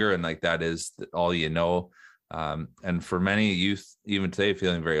being younger, and like, that is all, and for many youth, even today,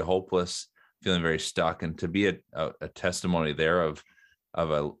 feeling very hopeless, feeling very stuck, and to be a testimony there of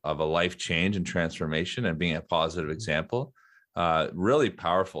a life change and transformation and being a positive example. Really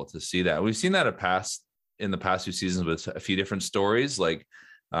powerful to see that. We've seen that in the past few seasons with a few different stories. Like,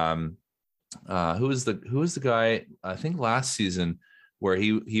 who was the guy? I think last season where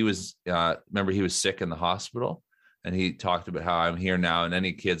he was. Remember, he was sick in the hospital, and he talked about how I'm here now, and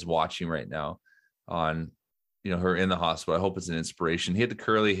any kids watching right now on, her in the hospital. I hope it's an inspiration. He had the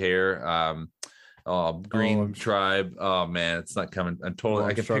curly hair. Green Tribe. Oh man, it's not coming. I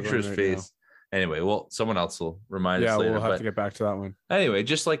can picture his face. Now. Anyway, well, someone else will remind us later. We'll have to get back to that one. Anyway,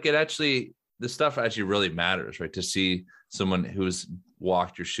 just like the stuff actually really matters, right? To see someone who's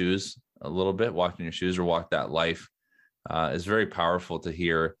walked your shoes a little bit, walked in your shoes or walked that life is very powerful to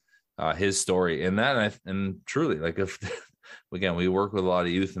hear his story. And truly, like, if again, we work with a lot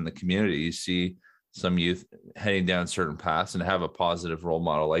of youth in the community, you see some youth heading down certain paths, and to have a positive role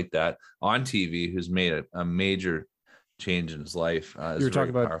model like that on TV who's made a major change in his life. You were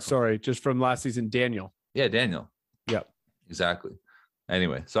talking about, just from last season, Daniel. Yeah, Daniel. Yep. Exactly.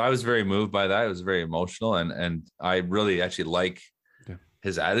 Anyway, so I was very moved by that. It was very emotional, and I really actually like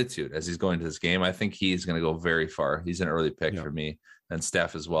his attitude as he's going to this game. I think he's going to go very far. He's an early pick for me, and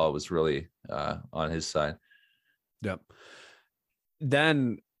Steph as well was really on his side. Yep.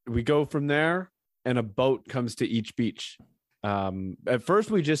 Then we go from there, and a boat comes to each beach. At first,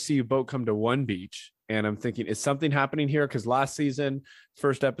 we just see a boat come to one beach, and I'm thinking, is something happening here? Because last season,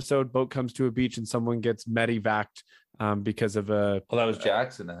 first episode, boat comes to a beach and someone gets medevaced because of a. Well, that was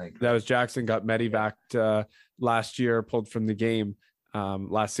Jackson, I think. That was Jackson, got medevaced last year, pulled from the game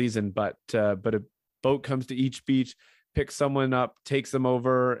last season. But a boat comes to each beach, picks someone up, takes them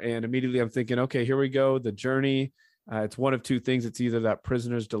over, and immediately I'm thinking, okay, here we go. The journey. It's one of two things. It's either that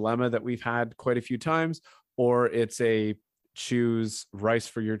prisoner's dilemma that we've had quite a few times, or it's a choose rice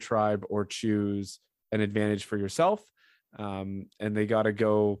for your tribe or choose an advantage for yourself. And they got to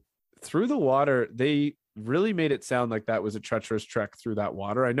go through the water. They really made it sound like that was a treacherous trek through that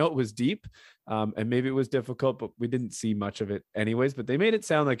water. I know it was deep and maybe it was difficult, but we didn't see much of it anyways. But they made it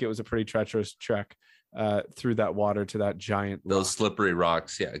sound like it was a pretty treacherous trek through that water to that giant those slippery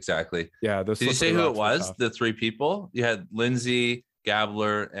rocks. Yeah, exactly. Yeah. Did you say who it was? The three people? You had Lindsay,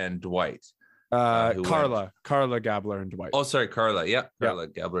 Gabler, and Dwight. Carla, Gabler, and Dwight. Oh, sorry, Carla. Yeah, Carla,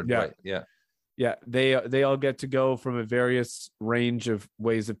 Gabler, and Dwight. Yeah. They all get to go from a various range of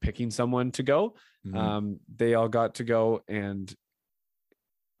ways of picking someone to go. Mm-hmm. They all got to go and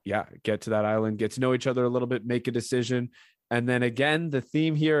get to that island, get to know each other a little bit, make a decision. And then again, the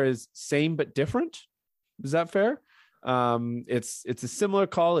theme here is same but different. Is that fair? It's a similar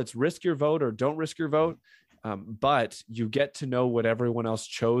call. It's risk your vote or don't risk your vote. But you get to know what everyone else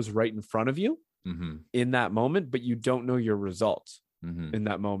chose right in front of you in that moment, but you don't know your results in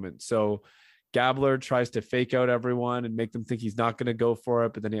that moment. So Gabler tries to fake out everyone and make them think he's not going to go for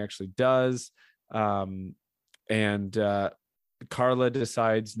it, but then he actually does. And Carla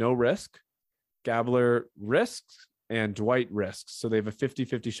decides no risk. Gabler risks and Dwight risks. So they have a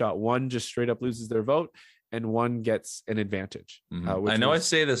 50-50 shot. One just straight up loses their vote and one gets an advantage. I know we've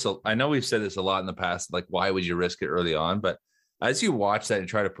said this a lot in the past, like, why would you risk it early on? But as you watch that and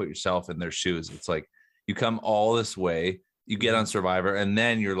try to put yourself in their shoes, it's like you come all this way, you get on Survivor, and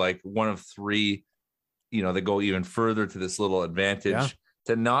then you're like one of three, that go even further to this little advantage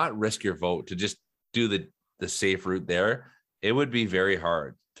to not risk your vote, to just do the safe route there. It would be very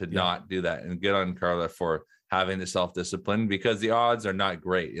hard to not do that, and get on Carla for having the self-discipline, because the odds are not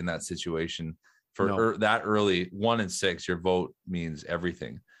great in that situation. For that early 1 in 6, your vote means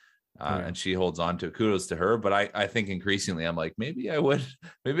everything. And she holds on to it. Kudos to her. But I think increasingly I'm like, maybe I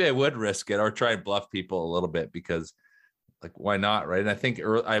would risk it or try and bluff people a little bit, because like, why not? Right. And I think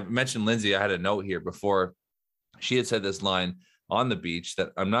I mentioned Lindsay. I had a note here before. She had said this line on the beach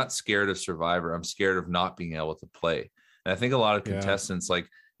that I'm not scared of Survivor. I'm scared of not being able to play. And I think a lot of contestants,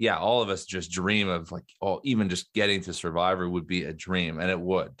 all of us just dream of even just getting to Survivor would be a dream. And it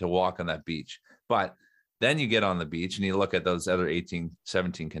would, to walk on that beach. But then you get on the beach and you look at those other 18,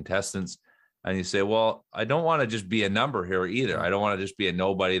 17 contestants and you say, well, I don't want to just be a number here either. I don't want to just be a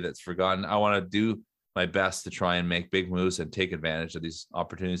nobody that's forgotten. I want to do my best to try and make big moves and take advantage of these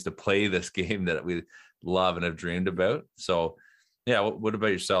opportunities to play this game that we love and have dreamed about. So, what about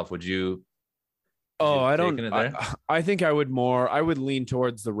yourself? Would you? I think I would lean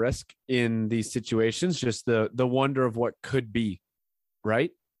towards the risk in these situations, just the wonder of what could be,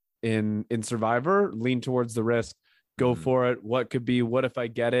 right? In Survivor, lean towards the risk, go for it. What could be? What if I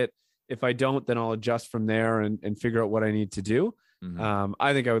get it? If I don't, then I'll adjust from there and figure out what I need to do.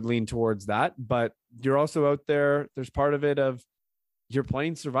 I think I would lean towards that, but you're also out there. There's part of it of you're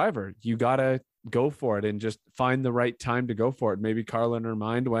playing Survivor. You got to go for it and just find the right time to go for it. Maybe Carla in her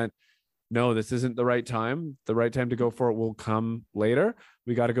mind went, no, this isn't the right time. The right time to go for it will come later.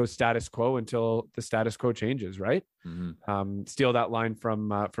 We got to go status quo until the status quo changes, right? Steal that line from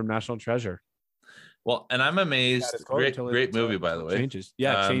National Treasure. Well, and I'm amazed. Great movie, by the way. Changes.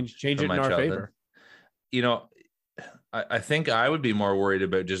 Yeah, change it in our favor. You know, I think I would be more worried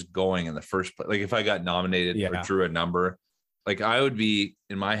about just going in the first place. Like if I got nominated or drew a number, like I would be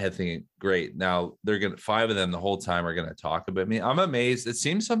in my head thinking, great, now they're going to, 5 of them the whole time are going to talk about me. I'm amazed. It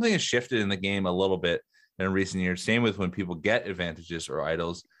seems something has shifted in the game a little bit in recent years. Same with when people get advantages or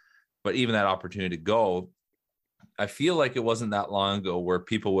idols, but even that opportunity to go, I feel like it wasn't that long ago where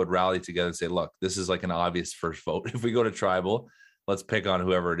people would rally together and say, look, this is like an obvious first vote. If we go to tribal, let's pick on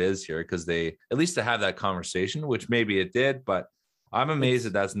whoever it is here, because they at least to have that conversation, which maybe it did, but I'm amazed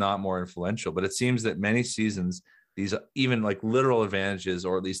that that's not more influential. But it seems that many seasons, these even like literal advantages,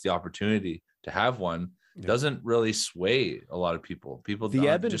 or at least the opportunity to have one, doesn't really sway a lot of people. People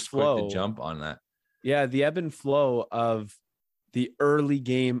don't just quick to jump on that. Yeah, the ebb and flow of the early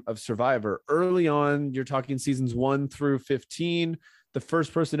game of Survivor. Early on, you're talking seasons 1 through 15. The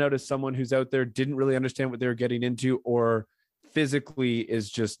first person out is someone who's out there, didn't really understand what they were getting into, or physically is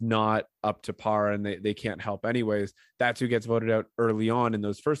just not up to par and they can't help anyways. That's who gets voted out early on in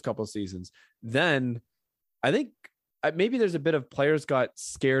those first couple of seasons. Then I think maybe there's a bit of players got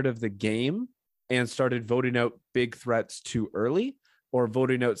scared of the game and started voting out big threats too early, or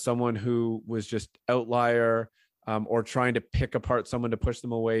voting out someone who was just outlier, or trying to pick apart someone to push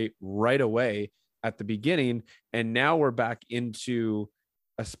them away right away at the beginning. And now we're back into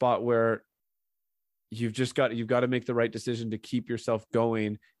a spot where you've got to make the right decision to keep yourself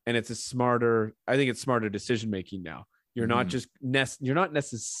going. And it's I think it's smarter decision making now. You're not just you're not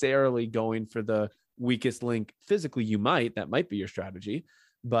necessarily going for the weakest link physically. That might be your strategy,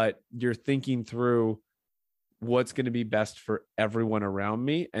 but you're thinking through what's going to be best for everyone around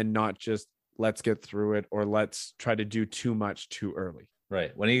me, and not just let's get through it, or let's try to do too much too early.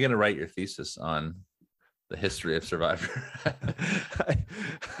 Right. When are you going to write your thesis on the history of Survivor?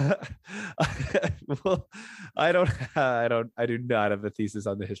 Well, I do not have a thesis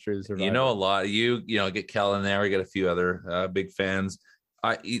on the history of Survivor. You know a lot. You get Kel in there. We got a few other big fans.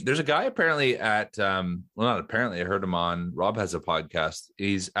 There's a guy apparently at not apparently, I heard him on, Rob has a podcast.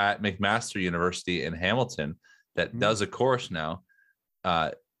 He's at McMaster University in Hamilton that does a course now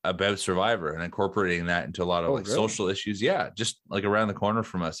about Survivor and incorporating that into a lot of social issues. Yeah, just like around the corner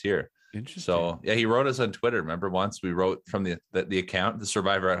from us here. Interesting. So yeah, he wrote us on Twitter. Remember once we wrote from the account, the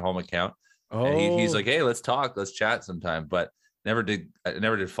Survivor at Home account. Oh. And he's like, hey, let's talk, let's chat sometime. But I never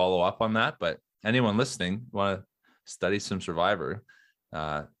did follow up on that. But anyone listening want to study some Survivor,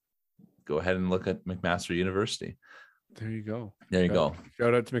 go ahead and look at McMaster University. There you go.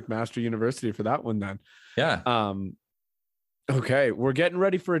 Shout out to McMaster University for that one then. Yeah. Okay, we're getting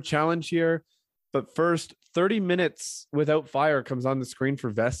ready for a challenge here. But first, 30 minutes without fire comes on the screen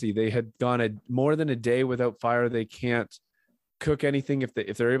for Vessi. They had gone more than a day without fire. They can't cook anything. If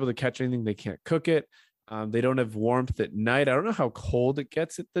they're able to catch anything, they can't cook it. They don't have warmth at night. I don't know how cold it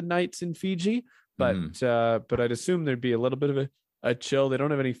gets at the nights in Fiji, but I'd assume there'd be a little bit of a chill. They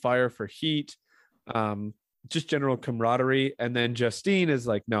don't have any fire for heat. Just general camaraderie. And then Justine is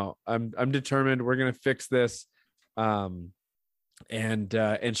like, no, I'm determined. We're going to fix this. And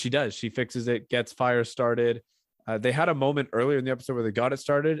she does. She fixes it, gets fire started. They had a moment earlier in the episode where they got it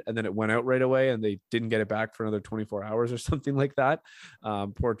started and then it went out right away, and they didn't get it back for another 24 hours or something like that.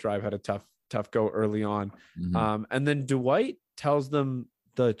 Poor Tribe had a tough go early on. And then Dwight tells them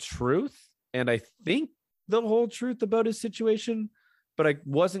the truth, and I think the whole truth about his situation, but I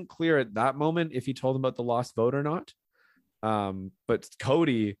wasn't clear at that moment if he told them about the lost vote or not. But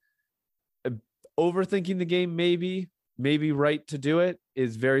Cody, overthinking the game, maybe right to do it,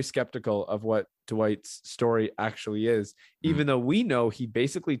 is very skeptical of what Dwight's story actually is, even though we know he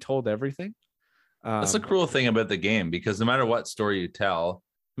basically told everything. That's the cruel thing about the game, because no matter what story you tell,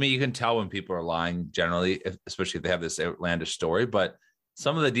 I mean, you can tell when people are lying generally, especially if they have this outlandish story, but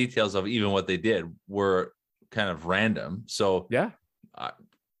some of the details of even what they did were kind of random. So yeah,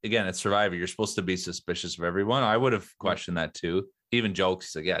 again, it's Survivor. You're supposed to be suspicious of everyone. I would have questioned that too. He even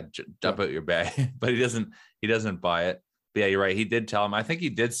jokes. He's like, yeah, dump out your bag, but he doesn't buy it. But yeah, you're right. He did tell him. I think he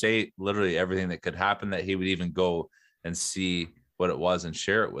did say literally everything that could happen, that he would even go and see what it was and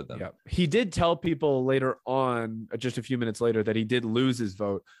share it with them. Yeah. He did tell people later on, just a few minutes later, that he did lose his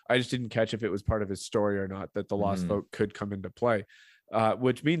vote. I just didn't catch if it was part of his story or not, that the lost vote could come into play.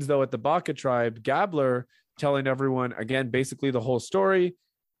 Which means, though, at the Baka tribe, Gabler telling everyone, again, basically the whole story.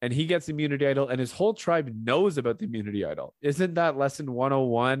 and he gets immunity idol, and his whole tribe knows about the immunity idol. Isn't that lesson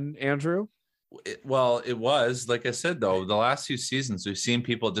 101, Andrew? It was, like I said, though, the last few seasons, we've seen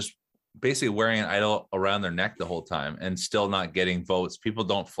people just basically wearing an idol around their neck the whole time and still not getting votes. People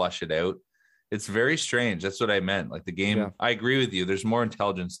don't flush it out. It's very strange. That's what I meant. Like the game, yeah. I agree with you. There's more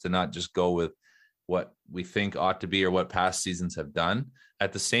intelligence to not just go with what we think ought to be or what past seasons have done.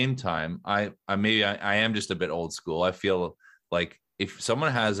 At the same time, I am just a bit old school. I feel like if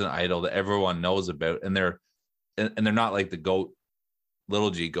someone has an idol that everyone knows about and they're not like the GOAT, little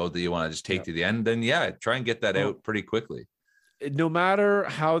G GOAT that you want to just take to the end, then try and get that out pretty quickly. No matter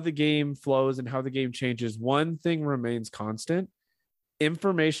how the game flows and how the game changes, one thing remains constant.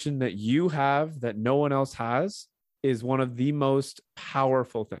 Information that you have that no one else has is one of the most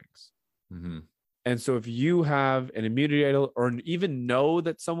powerful things. Mm-hmm. And so if you have an immunity idol or even know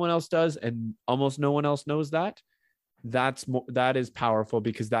that someone else does and almost no one else knows that, that is powerful,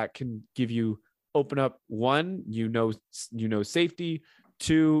 because that can give you open up one, safety.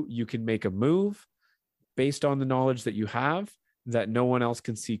 Two, you can make a move based on the knowledge that you have that no one else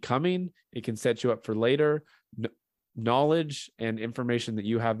can see coming. It can set you up for later. Knowledge and information that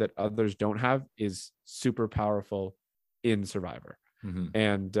you have that others don't have is super powerful in Survivor. Mm-hmm.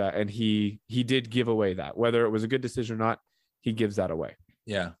 And he did give away that, whether it was a good decision or not, he gives that away.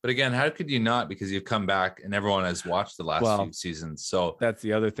 Yeah. But again, how could you not? Because you've come back and everyone has watched the last few seasons. So that's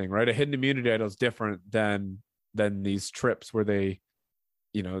the other thing, right? A hidden immunity idol is different than these trips where they,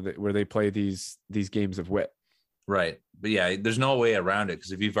 where they play these games of wit. Right. But there's no way around it.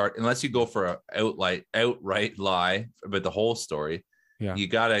 Because if unless you go for an outright lie about the whole story, you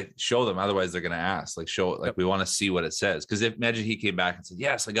got to show them. Otherwise they're going to ask, we want to see what it says. Because imagine he came back and said,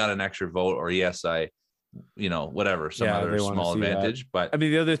 yes, I got an extra vote, or yes, I, whatever, some other small advantage. That. But I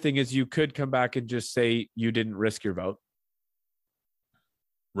mean, the other thing is you could come back and just say you didn't risk your vote.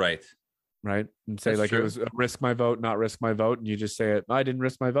 Right. And say it was risk my vote, not risk my vote. And you just say I didn't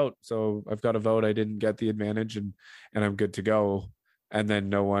risk my vote. So I've got a vote. I didn't get the advantage and I'm good to go. And then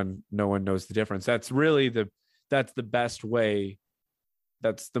no one knows the difference. That's really that's the best way.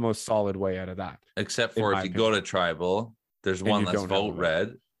 That's the most solid way out of that. Except for if you go to tribal, there's one less vote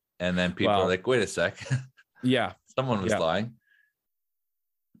read. And then people are like, wait a sec. Yeah. Someone was lying.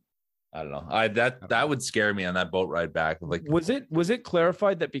 I don't know. That would scare me on that boat ride back. Like, was it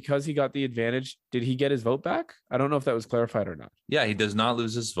clarified that because he got the advantage, did he get his vote back? I don't know if that was clarified or not. Yeah, he does not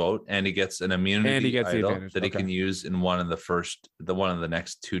lose his vote, and he gets an immunity and he gets idol the advantage that he can use in one of the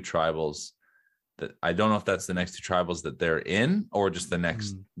next two tribals. That I don't know if that's the next two tribals that they're in, or just the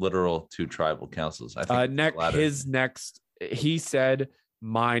next literal two tribal councils. I think he said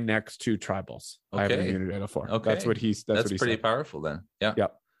my next two tribals. Okay. I have an immunity idol for. Okay, that's what he pretty said. Powerful then. Yeah.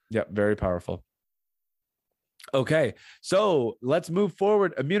 Yep, very powerful. Okay, so let's move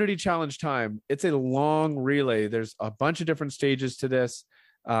forward. Immunity challenge time. It's a long relay. There's a bunch of different stages to this,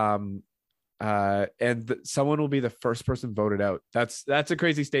 and someone will be the first person voted out. That's a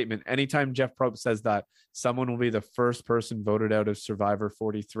crazy statement. Anytime Jeff Probst says that, someone will be the first person voted out of Survivor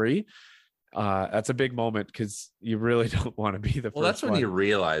 43. That's a big moment, because you really don't want to be the first. Well, that's when you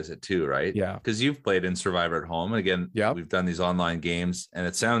realize it too, right? Yeah. Because you've played in Survivor at home. And again, we've done these online games, and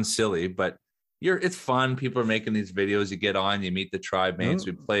it sounds silly, but it's fun. People are making these videos. You get on, you meet the tribe mates,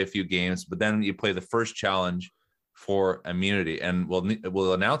 we play a few games, but then you play the first challenge for immunity. And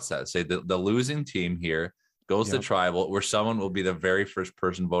we'll announce that. Say the losing team here goes to tribal, where someone will be the very first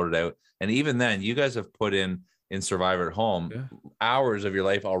person voted out. And even then, you guys have put in Survivor at home hours of your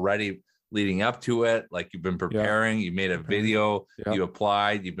life already leading up to it. Like, you've been preparing, you made a video, you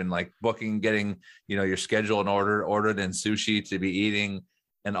applied, you've been like booking, getting, your schedule in order, ordered in sushi to be eating.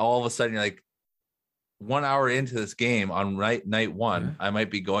 And all of a sudden you're like, 1 hour into this game on night one, I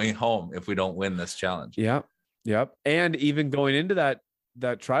might be going home if we don't win this challenge. Yep. And even going into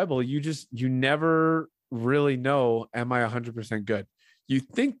that tribal, you never really know, am I 100% good? You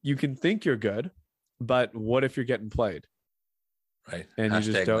can think you're good, but what if you're getting played? Right. And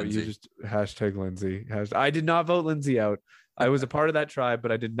hashtag Lindsay. I did not vote Lindsay out. I was a part of that tribe,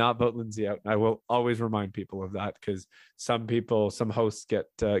 but I did not vote Lindsay out. I will always remind people of that, because some hosts get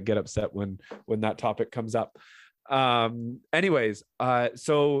upset when that topic comes up. Anyways,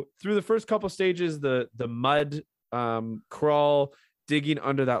 so through the first couple stages, the mud crawl, digging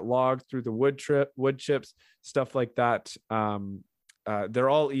under that log, through the wood chips, stuff like that. They're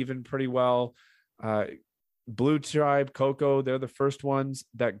all even pretty well. Blue tribe, Coco, they're the first ones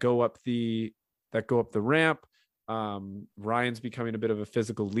that go up the ramp. Ryan's becoming a bit of a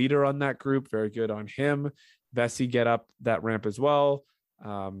physical leader on that group. Very good on him. Vessi get up that ramp as well.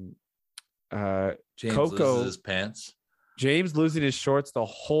 James Coco loses his pants. James losing his shorts the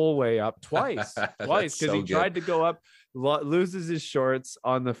whole way up twice because he tried to go up, loses his shorts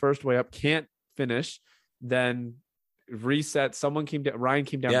on the first way up, can't finish, then reset. Someone came down. Ryan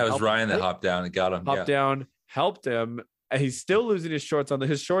came down. Yeah, it was Ryan that hopped down and got him. Hopped down, helped him. He's still losing his shorts.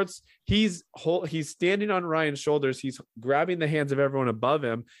 His shorts, he's standing on Ryan's shoulders. He's grabbing the hands of everyone above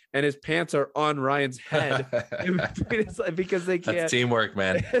him, and his pants are on Ryan's head. Because they can't. That's teamwork,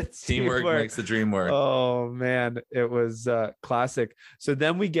 man. Teamwork makes the dream work. Oh man, it was classic. So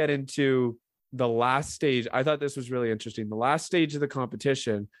then we get into the last stage. I thought this was really interesting. The last stage of the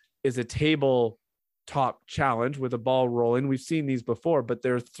competition is a tabletop challenge with a ball rolling. We've seen these before, but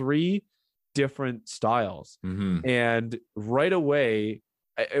there are 3 different styles. And right away,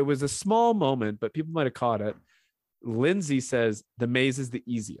 it was a small moment, but people might have caught it. Lindsay says the maze is the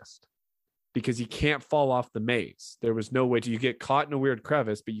easiest because you can't fall off the maze. There was no way you get caught in a weird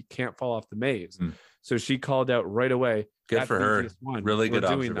crevice, but you can't fall off the maze. So she called out right away. Good for her. Really good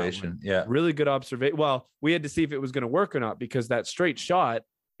observation. Yeah. Really good observation. Well, we had to see if it was going to work or not, because that straight shot,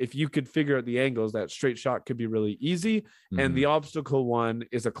 if you could figure out the angles, that straight shot could be really easy. And the obstacle one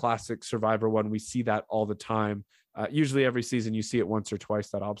is a classic Survivor one. We see that all the time. Usually every season you see it once or twice,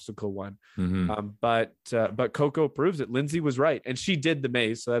 that obstacle one. But Coco proves it. Lindsay was right. And she did the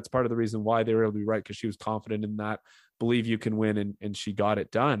maze. So that's part of the reason why they were able to be right, because she was confident in that, believe you can win. And she got it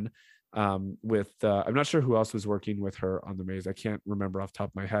done I'm not sure who else was working with her on the maze. I can't remember off the top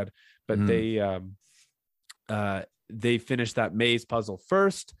of my head, but they finished that maze puzzle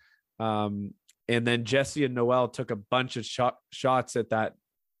first. And then Jesse and Noelle took a bunch of shots at that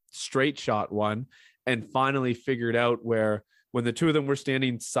straight shot one, and finally figured out where, when the two of them were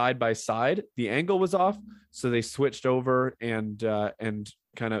standing side by side, the angle was off. So they switched over and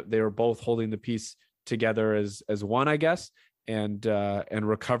kind of, they were both holding the piece together as one, I guess, and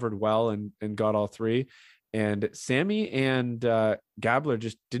recovered well and got all 3. And Sammy and Gabler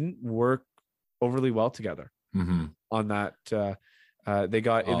just didn't work overly well together on that. They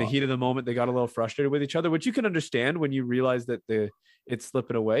got in the heat of the moment, they got a little frustrated with each other, which you can understand when you realize that it's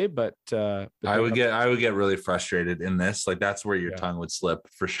slipping away. But I would get really frustrated in this. Like, that's where your tongue would slip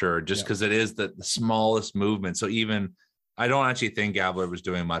for sure, just because it is the smallest movement. So even, I don't actually think Gabler was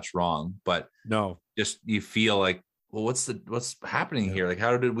doing much wrong, but no, just you feel like, well, what's happening here? Like,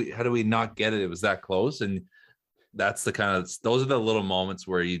 how do we not get it? It was that close. And that's the kind of, those are the little moments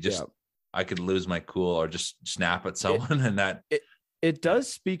where you just, I could lose my cool or just snap at someone. It does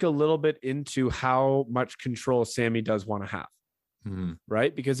speak a little bit into how much control Sammy does want to have,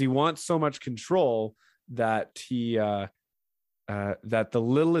 right? Because he wants so much control that he, that the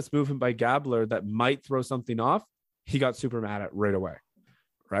littlest movement by Gabler that might throw something off, he got super mad at right away.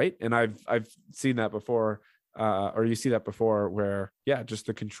 Right. And I've seen that before, or you see that before, where, just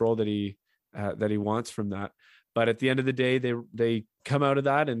the control that he wants from that. But at the end of the day, they come out of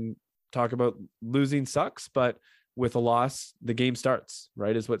that and talk about losing sucks, but with a loss, the game starts,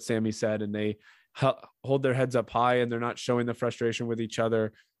 right? Is what Sammy said. And they hold their heads up high, and they're not showing the frustration with each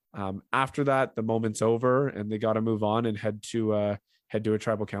other. After that, the moment's over, and they got to move on and head to a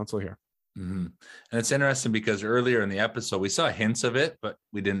tribal council here. And it's interesting because earlier in the episode, we saw hints of it, but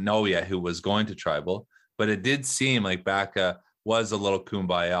we didn't know yet who was going to tribal. But it did seem like Baka was a little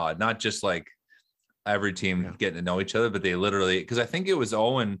kumbaya, not just like every team getting to know each other, but they literally, because I think it was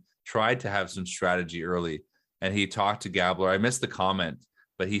Owen tried to have some strategy early, and he talked to Gabler. I missed the comment,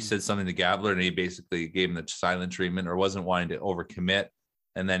 but he said something to Gabler, and he basically gave him the silent treatment, or wasn't wanting to overcommit.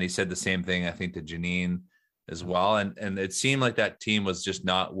 And then he said the same thing, I think, to Janine as well. And it seemed like that team was just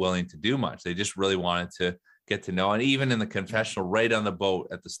not willing to do much. They just really wanted to get to know. And even in the confessional, right on the boat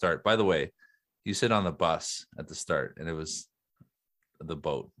at the start, by the way, you said on the bus at the start, and it was the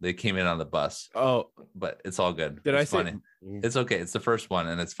boat. They came in on the bus. Oh, but it's all good. Did it's I funny? It's okay. It's the first one,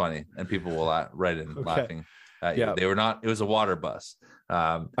 and it's funny, and people will write in laughing. They were not. It was a water bus.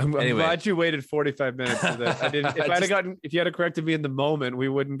 I'm glad you waited 45 minutes for this. I didn't. If you had corrected me in the moment, we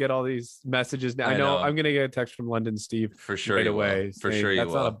wouldn't get all these messages. Now I know I'm going to get a text from London Steve for sure right away. For sure,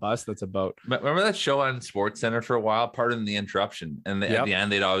 that's not a bus. That's a boat. Remember that show on Sports Center for a while? Pardon the interruption. And at the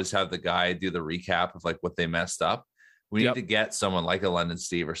end, they'd always have the guy do the recap of like what they messed up. We need to get someone like a London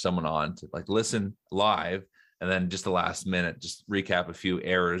Steve or someone on to like listen live, and then just the last minute, just recap a few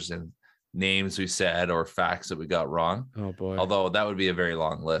errors and names we said or facts that we got wrong. Oh boy. Although that would be a very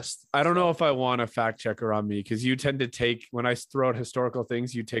long list. I don't know if I want a fact checker on me, because you tend to take, when I throw out historical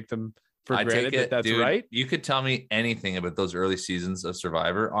things, you take them for granted that's dude, right. You could tell me anything about those early seasons of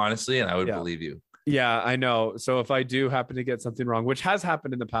Survivor, honestly, and I would believe you. Yeah, I know. So if I do happen to get something wrong, which has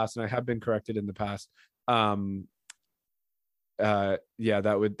happened in the past, and I have been corrected in the past, that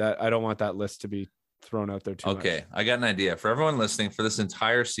I don't want that list to be thrown out there too much. Okay, I got an idea for everyone listening for this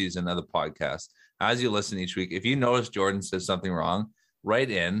entire season of the podcast. As you listen each week, if you notice Jordan says something wrong, write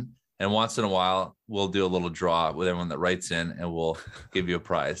in, and once in a while we'll do a little draw with everyone that writes in, and we'll give you a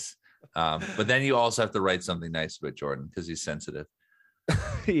prize. But then you also have to write something nice about Jordan because he's sensitive.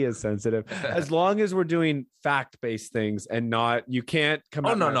 He is sensitive. As long as we're doing fact-based things and not, you can't come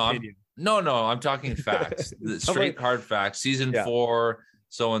out. No, I'm talking facts. Straight hard facts. Season 4,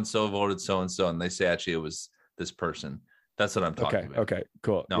 so and so voted so and so, and they say actually it was this person. That's what I'm talking about. Okay,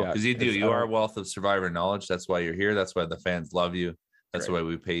 cool. No, because you are a wealth of Survivor knowledge. That's why you're here. That's why the fans love you. That's why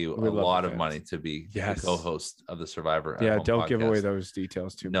we pay you a lot of money to be the co-host of the Survivor. Yeah, don't give away those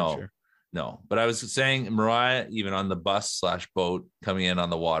details too much. No, but I was saying Mariah, even on the bus / boat coming in on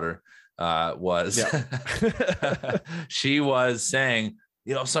the water, she was saying,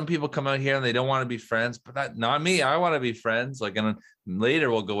 some people come out here and they don't want to be friends, but not me. I want to be friends. Like, and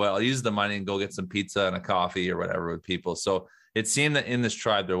later we'll go out. I'll use the money and go get some pizza and a coffee or whatever with people. So it seemed that in this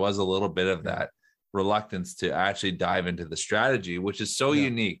tribe, there was a little bit of that reluctance to actually dive into the strategy, which is so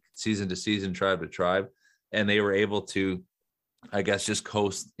unique season to season, tribe to tribe. And they were able to, I guess, just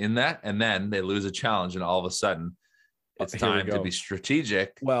coast in that. And then they lose a challenge. And all of a sudden it's time to be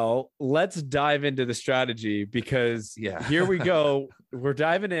strategic. Well, let's dive into the strategy because here we go. We're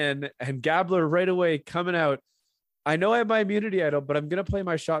diving in, and Gabler right away coming out. I know I have my immunity idol, but I'm going to play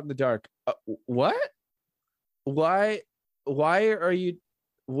my shot in the dark. What? Why are you,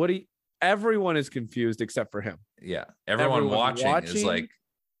 everyone is confused except for him. Yeah. Everyone watching is like,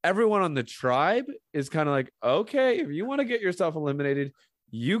 everyone on the tribe is kind of like, okay, if you want to get yourself eliminated,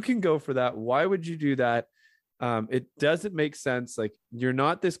 you can go for that. Why would you do that? It doesn't make sense. Like, you're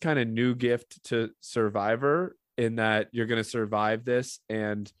not this kind of new gift to Survivor in that you're going to survive this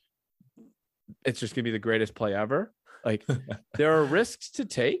and it's just going to be the greatest play ever. Like, there are risks to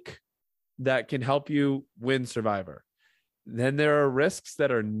take that can help you win Survivor. Then there are risks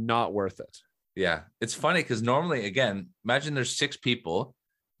that are not worth it. Yeah. It's funny because normally, again, imagine there's 6 people.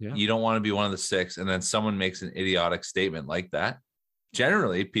 Yeah. You don't want to be one of the 6. And then someone makes an idiotic statement like that.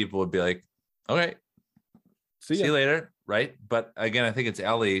 Generally, people would be like, okay, see you later. Right. But again, I think it's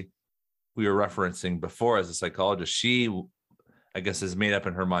Ellie we were referencing before as a psychologist. She, I guess, has made up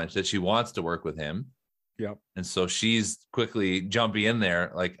in her mind that she wants to work with him. Yeah. And so she's quickly jumping in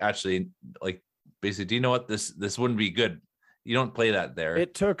there. Like, actually, like, basically, do you know what this wouldn't be good? You don't play that there.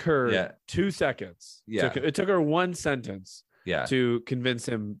 It took her 2 seconds. Yeah. It took her 1 sentence to convince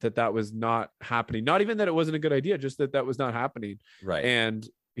him that was not happening. Not even that it wasn't a good idea, just that was not happening. Right. And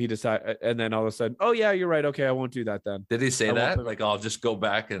he decided, and then all of a sudden, oh yeah, you're right. Okay, I won't do that then. Did he say that? Like, I'll just go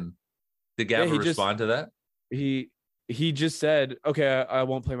back and did Gabler respond to that? He just said, okay, I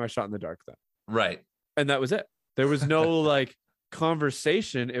won't play my shot in the dark then. Right. And that was it. There was no like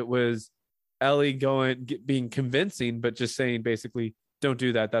conversation. It was Ellie being convincing, but just saying basically, don't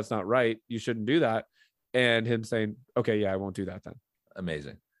do that. That's not right. You shouldn't do that. And him saying, okay, yeah, I won't do that then.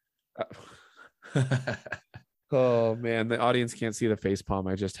 Amazing. Oh man, the audience can't see the face palm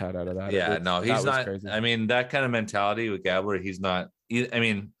I just had out of that. Yeah, no, he's not. Crazy. I mean, that kind of mentality with Gabler, he's not. I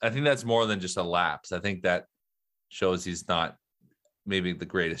mean, I think that's more than just a lapse. I think that shows he's not maybe the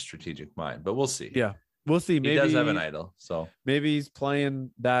greatest strategic mind, but we'll see. Yeah, we'll see. Maybe he does have an idol, so maybe he's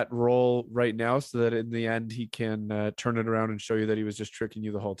playing that role right now so that in the end he can turn it around and show you that he was just tricking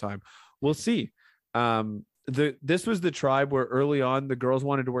you the whole time. We'll see. This was the tribe where early on the girls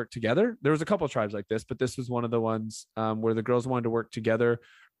wanted to work together. There was a couple of tribes like this, but this was one of the ones where the girls wanted to work together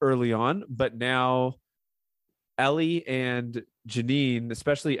early on. But now Ellie and Janine,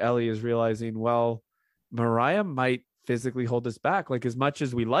 especially Ellie, is realizing, well, Mariah might physically hold us back. Like, as much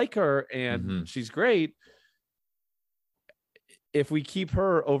as we like her and she's great, if we keep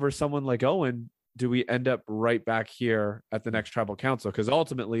her over someone like Owen, do we end up right back here at the next tribal council? Because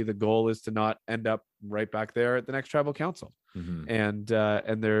ultimately the goal is to not end up right back there at the next tribal council. And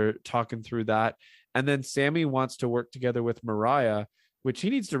they're talking through that. And then Sammy wants to work together with Mariah, which he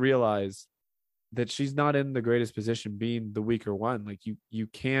needs to realize that she's not in the greatest position being the weaker one. Like, you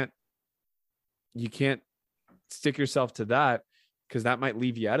can't stick yourself to that, because that might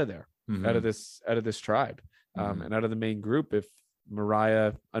leave you out of there, out of this tribe, and out of the main group. If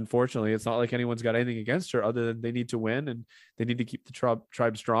Mariah, unfortunately, it's not like anyone's got anything against her other than they need to win and they need to keep the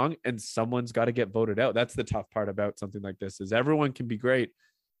tribe strong, and someone's got to get voted out. That's the tough part about something like this, is everyone can be great,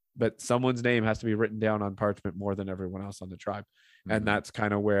 but someone's name has to be written down on parchment more than everyone else on the tribe. And that's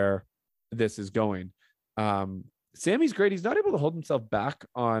kind of where this is going. Sammy's great. He's not able to hold himself back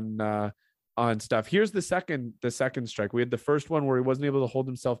on stuff. Here's the second strike. We had the first one where he wasn't able to hold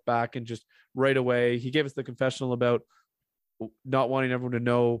himself back, and just right away he gave us the confessional about not wanting everyone to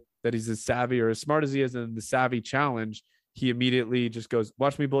know that he's as savvy or as smart as he is in the savvy challenge, he immediately just goes,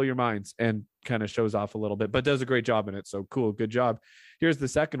 watch me blow your minds, and kind of shows off a little bit, but does a great job in it. So cool. Good job. Here's the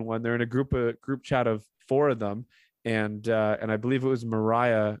second one. They're in a group chat of 4 of them. And I believe it was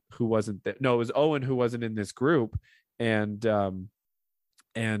Mariah who wasn't there. No, it was Owen who wasn't in this group. And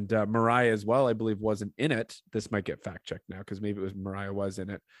Mariah as well, I believe, wasn't in it. This might get fact checked now, because maybe it was Mariah was in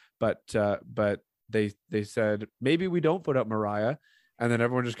it, but they said, maybe we don't put up Mariah. And then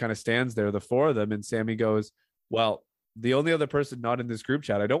everyone just kind of stands there, the 4 of them. And Sammy goes, well, the only other person not in this group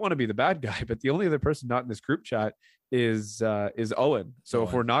chat, I don't want to be the bad guy, but the only other person not in this group chat is Owen. So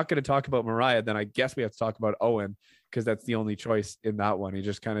if we're not going to talk about Mariah, then I guess we have to talk about Owen, because that's the only choice in that one. He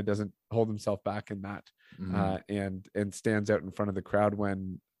just kind of doesn't hold himself back in that, and stands out in front of the crowd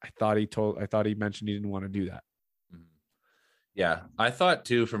when I thought he mentioned he didn't want to do that. Yeah, I thought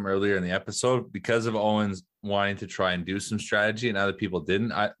too from earlier in the episode, because of Owens wanting to try and do some strategy and other people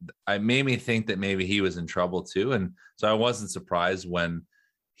didn't, I made me think that maybe he was in trouble too. And so I wasn't surprised when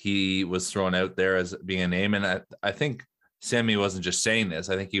he was thrown out there as being a name. And I think Sammy wasn't just saying this.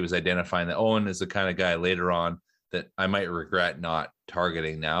 I think he was identifying that Owen is the kind of guy later on that I might regret not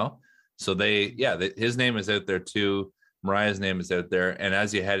targeting now. So his name is out there too. Mariah's name is out there. And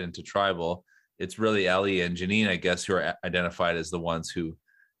as you head into tribal, it's really Ellie and Janine, I guess, who are identified as the ones who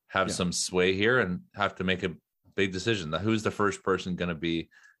have some sway here and have to make a big decision. Who's the first person going to be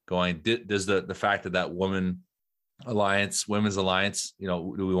going? Does the fact that women's alliance,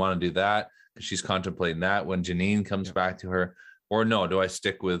 do we want to do that? Because she's contemplating that when Janine comes back to her, or no, do I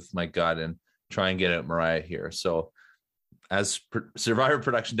stick with my gut and try and get out Mariah here? So as Survivor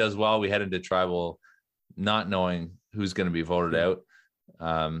production does well, we head into tribal not knowing who's going to be voted out.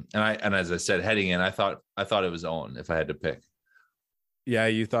 And as I said, heading in, I thought it was Owen if I had to pick. Yeah,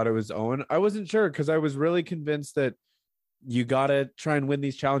 you thought it was Owen. I wasn't sure, because I was really convinced that you got to try and win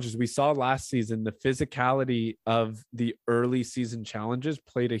these challenges. We saw last season the physicality of the early season challenges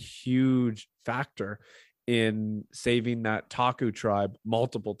played a huge factor in saving that Taku tribe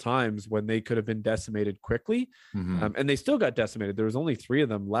multiple times when they could have been decimated quickly. And they still got decimated. There was only 3 of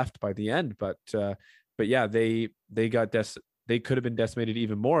them left by the end, but yeah, they got they could have been decimated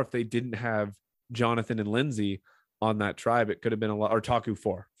even more if they didn't have Jonathan and Lindsay on that tribe. It could have been a lot, or Taku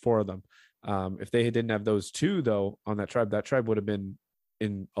 4 of them. If they didn't have those 2 though on that tribe would have been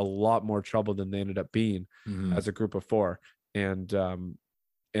in a lot more trouble than they ended up being as a group of 4. And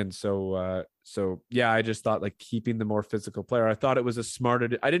so yeah, I just thought, like, keeping the more physical player, I thought it was a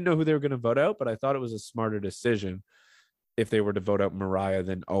smarter, I didn't know who they were going to vote out, but I thought it was a smarter decision if they were to vote out Mariah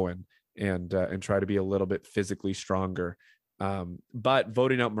than Owen, and try to be a little bit physically stronger. But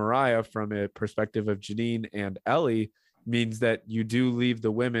voting out Mariah from a perspective of Janine and Ellie means that you do leave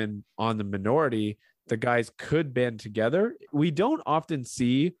the women on the minority. The guys could band together. We don't often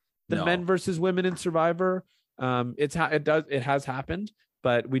see the men versus women in Survivor. It has happened,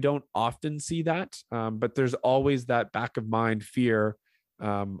 but we don't often see that. But there's always that back of mind fear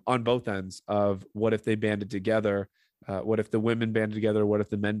on both ends of, what if they banded together? What if the women banded together? What if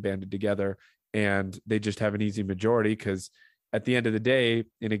the men banded together and they just have an easy majority? Because at the end of the day,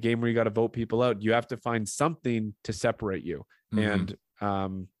 in a game where you got to vote people out, you have to find something to separate you. And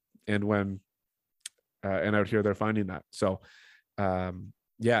when out here, they're finding that. So but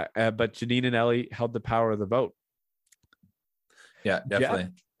Janine and Ellie held the power of the vote. Yeah, definitely.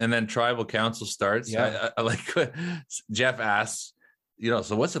 And then tribal council starts. Yeah. I like Jeff asks,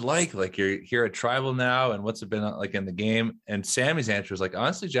 so what's it like? Like, you're here at tribal now, and what's it been like in the game? And Sammy's answer is like,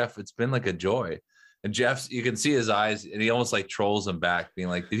 honestly, Jeff, it's been like a joy. And Jeff's, you can see his eyes, and he almost like trolls him back, being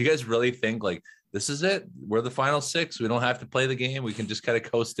like, did you guys really think like this is it? We're the final 6. We don't have to play the game. We can just kind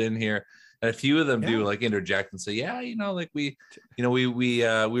of coast in here. And a few of them do like interject and say, we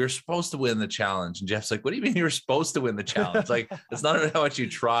were supposed to win the challenge. And Jeff's like, what do you mean you were supposed to win the challenge? Like, it's not how much you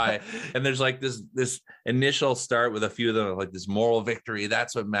try. And there's like this initial start with a few of them, like this moral victory.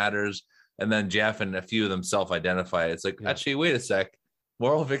 That's what matters. And then Jeff and a few of them self-identify. It's like, actually, wait a sec.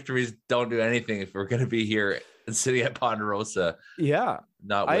 Moral victories don't do anything if we're going to be here and sitting at Ponderosa. Yeah.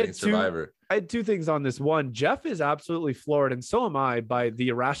 Not winning Survivor. I had 2 things on this. One, Jeff is absolutely floored, and so am I, by the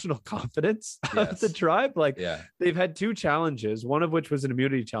irrational confidence of the tribe. Like, they've had 2 challenges, one of which was an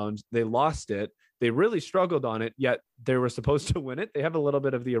immunity challenge. They lost it. They really struggled on it, yet they were supposed to win it. They have a little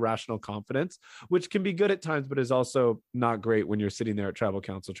bit of the irrational confidence, which can be good at times, but is also not great when you're sitting there at tribal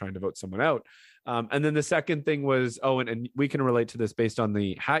council trying to vote someone out. And then the second thing was, and we can relate to this based on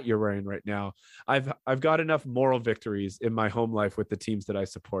the hat you're wearing right now. I've got enough moral victories in my home life with the teams that I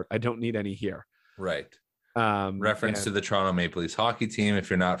support. I don't need any here. Right. Reference to the Toronto Maple Leafs hockey team, if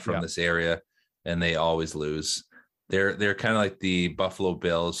you're not from this area, and they always lose. They're kind of like the Buffalo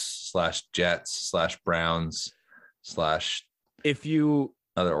Bills / Jets / Browns / if you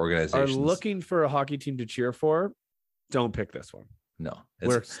other organizations are looking for a hockey team to cheer for, don't pick this one. No,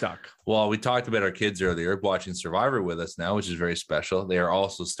 we're stuck. Well, we talked about our kids earlier watching Survivor with us now, which is very special. They are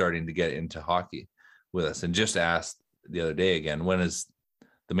also starting to get into hockey with us, and just asked the other day again, when is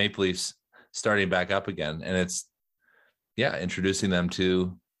the Maple Leafs starting back up again? And it's introducing them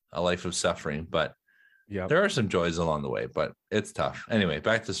to a life of suffering, but there are some joys along the way, but it's tough. Anyway,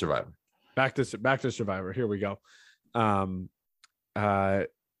 back to Survivor. Back to Survivor. Here we go.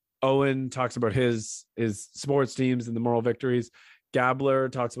 Owen talks about his sports teams and the moral victories. Gabler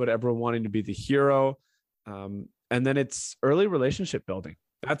talks about everyone wanting to be the hero. And then it's early relationship building.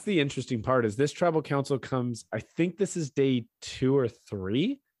 That's the interesting part, is this tribal council comes, I think this is day 2 or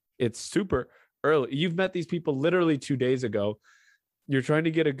 3. It's super early. You've met these people literally 2 days ago. You're trying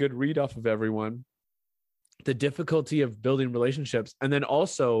to get a good read off of everyone. The difficulty of building relationships. And then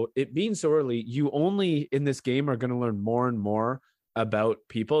also, it being so early, you only in this game are going to learn more and more about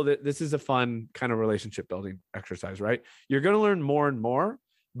people. This is a fun kind of relationship building exercise, right? You're going to learn more and more,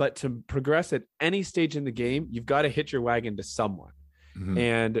 but to progress at any stage in the game, you've got to hitch your wagon to someone. Mm-hmm.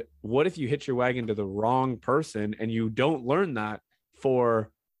 And what if you hitch your wagon to the wrong person and you don't learn that for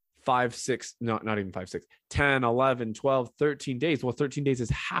 5, 6, not even 5, 6, 10, 11, 12, 13 days. Well, 13 days is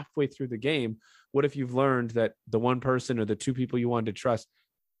halfway through the game. What if you've learned that the one person or the 2 people you wanted to trust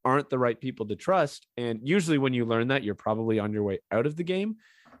aren't the right people to trust? And usually when you learn that, you're probably on your way out of the game.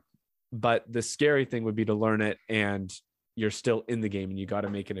 But the scary thing would be to learn it and you're still in the game and you got to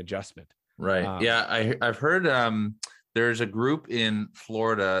make an adjustment. Right. I've heard there's a group in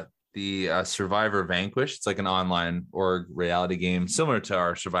Florida, the Survivor Vanquish. It's like an online org reality game similar to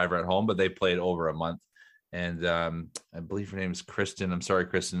our Survivor at Home, but they played over a month. And I believe her name is Kristen. I'm sorry,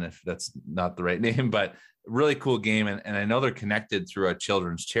 Kristen, if that's not the right name, but really cool game. And I know they're connected through a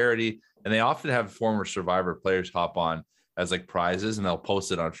children's charity, and they often have former Survivor players hop on as like prizes, and they'll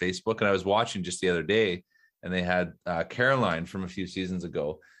post it on Facebook. And I was watching just the other day, and they had Caroline from a few seasons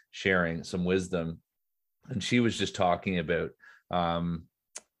ago sharing some wisdom. And she was just talking about,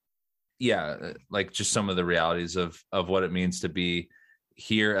 like just some of the realities of what it means to be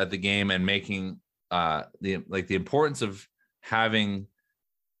here at the game and making the importance of having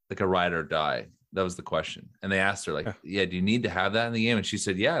like a ride or die. That was the question. And they asked her do you need to have that in the game? And she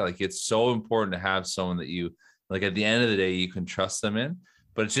said, like it's so important to have someone that you like at the end of the day, you can trust them in.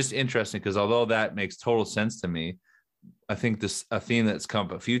 But it's just interesting because although that makes total sense to me, I think a theme that's come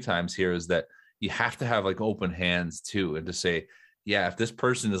up a few times here is that you have to have like open hands too. And to say, if this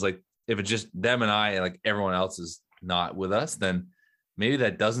person is like, if it's just them and I, and like everyone else is not with us, then maybe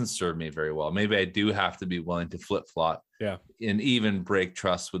that doesn't serve me very well. Maybe I do have to be willing to flip-flop and even break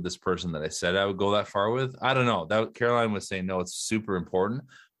trust with this person that I said I would go that far with. I don't know. That Caroline was saying, no, it's super important.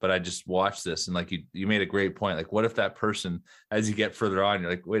 But I just watched this and like you made a great point. Like, what if that person, as you get further on,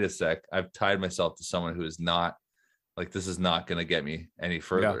 you're like, wait a sec, I've tied myself to someone who is not like, this is not going to get me any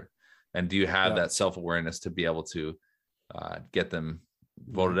further. Yeah. And do you have that self-awareness to be able to get them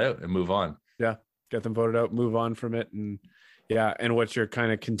voted out and move on? Yeah. Get them voted out, move on from it. And and what's your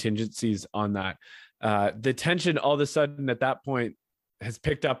kind of contingencies on that? The tension all of a sudden at that point has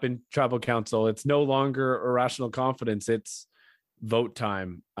picked up in tribal council. It's no longer irrational confidence. It's vote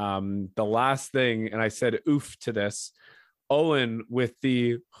time. The last thing, and I said oof to this, Owen with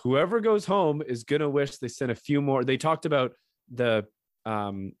the whoever goes home is going to wish they sent a few more. They talked about the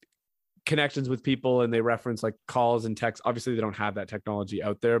connections with people and they reference like calls and texts. Obviously they don't have that technology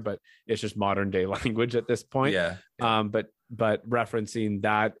out there, but it's just modern day language at this point. But referencing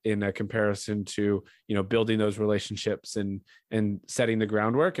that in a comparison to, building those relationships and setting the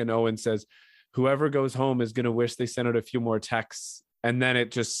groundwork. And Owen says, whoever goes home is going to wish they sent out a few more texts. And then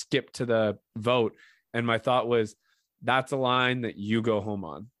it just skipped to the vote. And my thought was, that's a line that you go home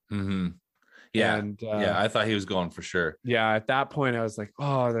on. Mm-hmm. Yeah. And I thought he was going for sure. Yeah. At that point I was like,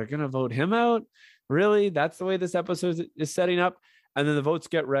 oh, they're going to vote him out. Really? That's the way this episode is setting up. And then the votes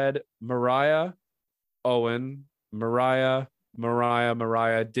get read. Mariah, Owen, Mariah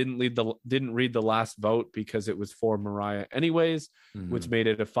didn't read the last vote because it was for Mariah anyways, which made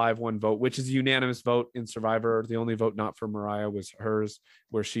it a 5-1 vote, which is a unanimous vote in Survivor. The only vote not for Mariah was hers,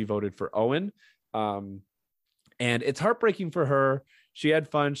 where she voted for Owen. And it's heartbreaking for her. She had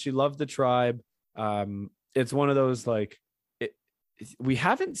fun. She loved the tribe. It's one of those, like, we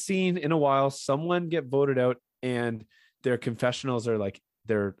haven't seen in a while someone get voted out and their confessionals are like,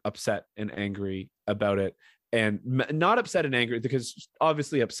 they're upset and angry about it. And not upset and angry because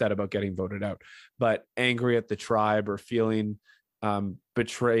obviously upset about getting voted out, but angry at the tribe or feeling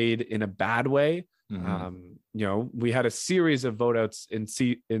betrayed in a bad way. We had a series of vote outs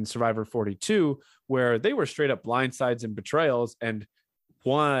in Survivor 42 where they were straight up blindsides and betrayals, and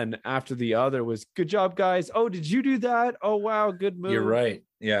one after the other was good job, guys. Oh, did you do that? Oh, wow. Good move. You're right.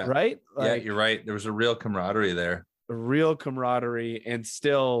 Yeah. Right. Yeah, you're right. There was a real camaraderie there. A real camaraderie, and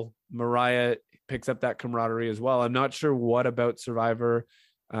still Mariah picks up that camaraderie as well. I'm not sure what about Survivor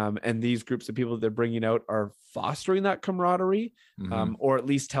and these groups of people that they're bringing out are fostering that camaraderie, or at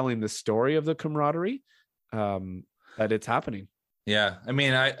least telling the story of the camaraderie that it's happening. Yeah. I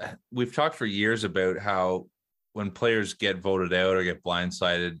mean, we've talked for years about how when players get voted out or get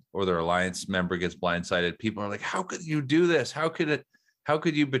blindsided, or their alliance member gets blindsided, people are like, how could you do this? How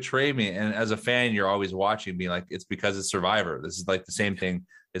could you betray me? And as a fan, you're always watching, being like, it's because it's Survivor. This is like the same thing.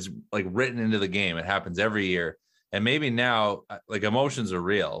 It's like written into the game. It happens every year. And maybe now, like, emotions are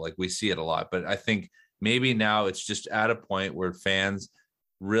real. Like, we see it a lot, but I think maybe now it's just at a point where fans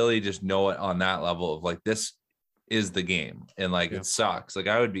really just know it on that level of like, this is the game. And like, it sucks. Like,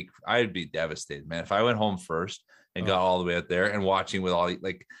 I'd be devastated, man. If I went home first and got all the way out there and watching with all,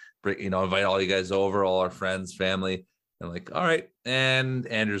 like, invite all you guys over, all our friends, family, and like, all right. And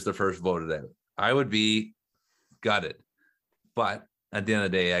Andrew's the first voted out, I would be gutted. But at the end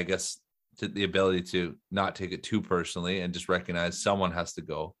of the day, I guess the ability to not take it too personally and just recognize someone has to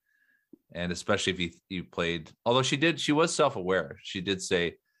go. And especially if you played, although she was self-aware. She did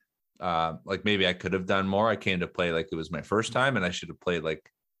say, like, maybe I could have done more. I came to play like it was my first time, and I should have played like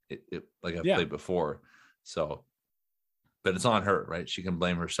like I've played before. So, but it's on her, right? She can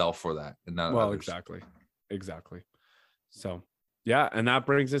blame herself for that. And not others. Exactly. So, yeah. And that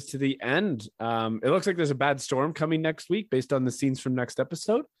brings us to the end. It looks like there's a bad storm coming next week based on the scenes from next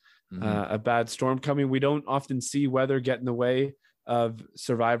episode. A bad storm coming. We don't often see weather get in the way of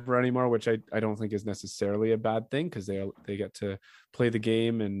Survivor anymore, which I don't think is necessarily a bad thing, because they get to play the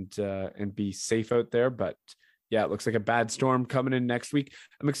game and be safe out there. But yeah, it looks like a bad storm coming in next week.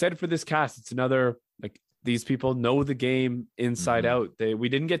 I'm excited for this cast. It's another, like, these people know the game inside out. We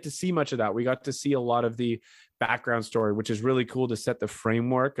didn't get to see much of that. We got to see a lot of the background story, which is really cool to set the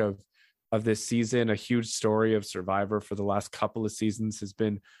framework of this season. A huge story of Survivor for the last couple of seasons has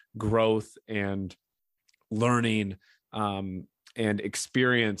been growth and learning and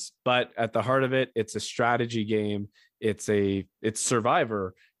experience. But at the heart of it, it's a strategy game. It's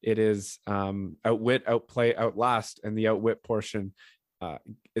Survivor. It is outwit, outplay, outlast, and the outwit portion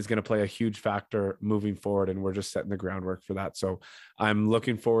is going to play a huge factor moving forward. And we're just setting the groundwork for that. So I'm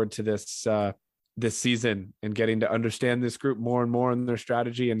looking forward to this season and getting to understand this group more and more and their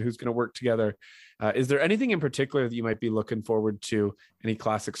strategy and who's going to work together. Is there anything in particular that you might be looking forward to? Any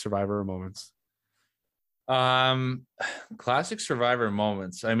classic Survivor moments? Classic Survivor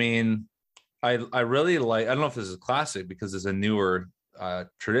moments. I mean, I really like, I don't know if this is a classic because it's a newer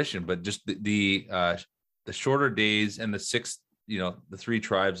tradition, but just the shorter days and the the 3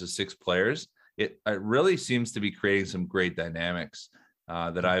 tribes of 6 players, it really seems to be creating some great dynamics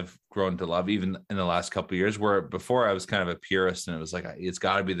that I've grown to love, even in the last couple of years, where before I was kind of a purist and it was like, it's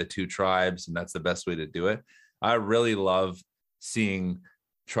got to be the 2 tribes and that's the best way to do it. I really love seeing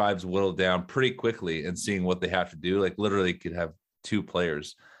tribes whittled down pretty quickly and seeing what they have to do. Like, literally could have 2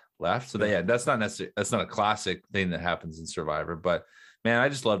 players left. So that's not a classic thing that happens in Survivor, but man, I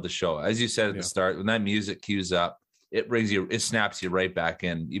just love the show. As you said at the start, when that music cues up, it snaps you right back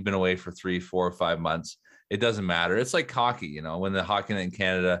in. You've been away for 3, 4, 5 months. It doesn't matter. It's like hockey, when the Hockey Night in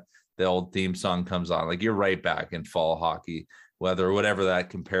Canada, the old theme song comes on, like, you're right back in fall hockey, whatever that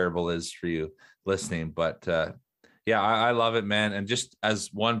comparable is for you listening. But I love it, man. And just as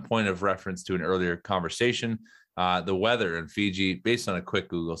one point of reference to an earlier conversation, the weather in Fiji, based on a quick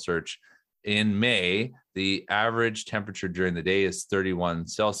Google search, in May, the average temperature during the day is 31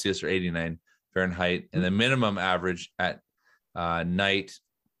 Celsius or 89 Fahrenheit. And the minimum average at night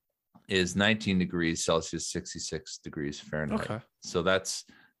is 19 degrees Celsius, 66 degrees Fahrenheit. Okay. So that's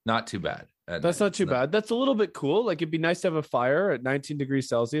not too bad. That's not too bad. That's a little bit cool. Like, it'd be nice to have a fire at 19 degrees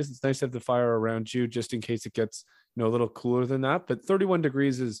Celsius. It's nice to have the fire around you just in case it gets, a little cooler than that. But 31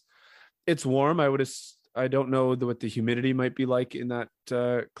 degrees it's warm. I don't know what the humidity might be like in that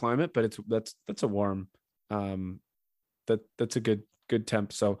climate, but that's a warm, that's a good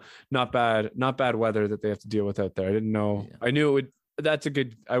temp. So not bad weather that they have to deal with out there. I didn't know. Yeah. I knew it would.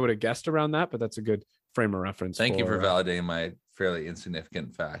 I would have guessed around that, but that's a good frame of reference. Thank you for validating my fairly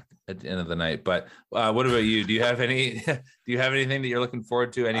insignificant fact at the end of the night. But what about you? Do you have anything that you're looking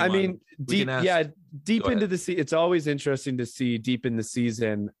forward to? Anyone? I mean, deep into the season, it's always interesting to see deep in the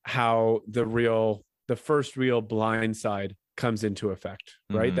season how the first real blind side comes into effect,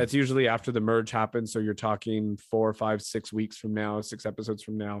 right? Mm-hmm. That's usually after the merge happens. So you're talking 4, 5, 6 weeks from now, 6 episodes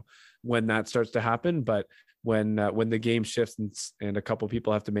from now, when that starts to happen. But when the game shifts and a couple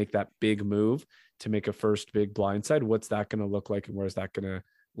people have to make that big move to make a first big blindside, what's that going to look like, and where's that going to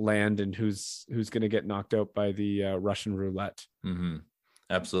land, and who's going to get knocked out by the Russian roulette? Mm-hmm.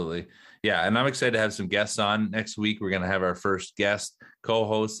 Absolutely. Yeah. And I'm excited to have some guests on next week. We're going to have our first guest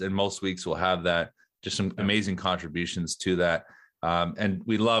co-host, and most weeks we'll have that, just some amazing contributions to that. And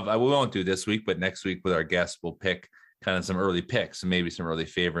we won't do this week, but next week with our guests, we'll pick kind of some early picks and maybe some early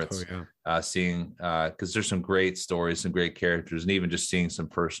favorites, seeing, cause there's some great stories, some great characters, and even just seeing some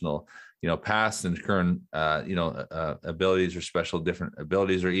personal, past and current, abilities or special different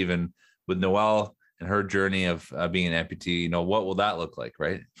abilities, or even with Noelle and her journey of being an amputee, what will that look like,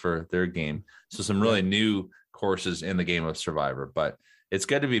 right, for their game? So some really new courses in the game of Survivor, but it's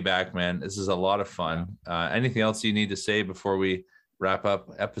good to be back, man. This is a lot of fun. Anything else you need to say before we wrap up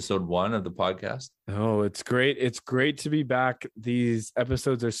episode 1 of the podcast? Oh, it's great. It's great to be back. These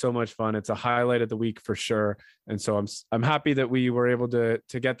episodes are so much fun. It's a highlight of the week for sure. And so I'm happy that we were able to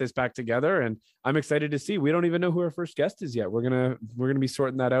get this back together, and I'm excited to see. We don't even know who our first guest is yet. We're going to be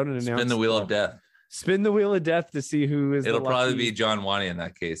sorting that out and announce. Spin the wheel of death. Spin the wheel of death to see who is. It'll probably be John Wane in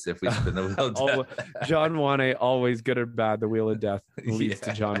that case if we spin the wheel of death. John Wane, always good or bad. The wheel of death leads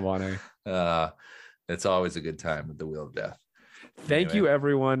to John Wane. It's always a good time with the wheel of death. Thank you,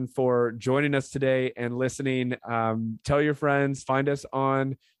 everyone, for joining us today and listening. Tell your friends. Find us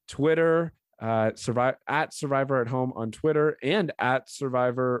on Twitter, at Survivor at Home on Twitter, and at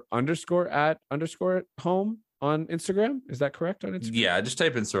Survivor _at _home on Instagram. Is that correct on Instagram? Yeah, just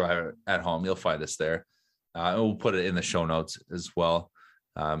type in Survivor at Home. You'll find us there. And we'll put it in the show notes as well.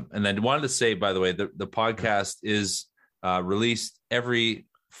 And then wanted to say, by the way, the podcast is released every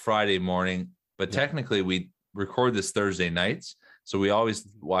Friday morning, but technically we record this Thursday nights. So we always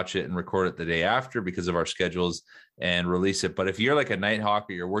watch it and record it the day after because of our schedules and release it. But if you're like a night hawk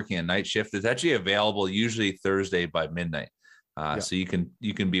or you're working a night shift, it's actually available usually Thursday by midnight. So you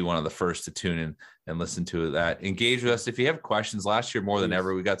can be one of the first to tune in and listen to that. Engage with us. If you have questions, last year more than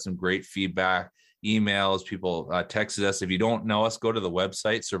ever, we got some great feedback, emails, people texted us. If you don't know us, go to the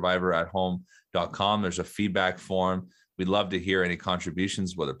website, survivorathome.com. There's a feedback form. We'd love to hear any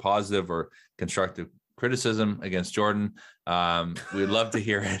contributions, whether positive or constructive criticism against Jordan. We'd love to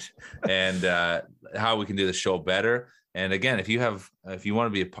hear it, and how we can do the show better. And again, if you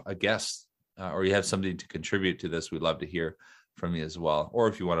want to be a guest or you have something to contribute to this, we'd love to hear from you as well. Or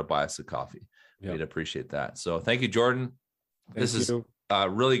if you want to buy us a coffee, we'd appreciate that. So thank you, Jordan. This is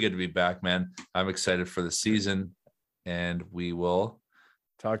really good to be back, man. I'm excited for the season, and we will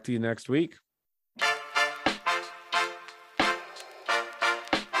talk to you next week.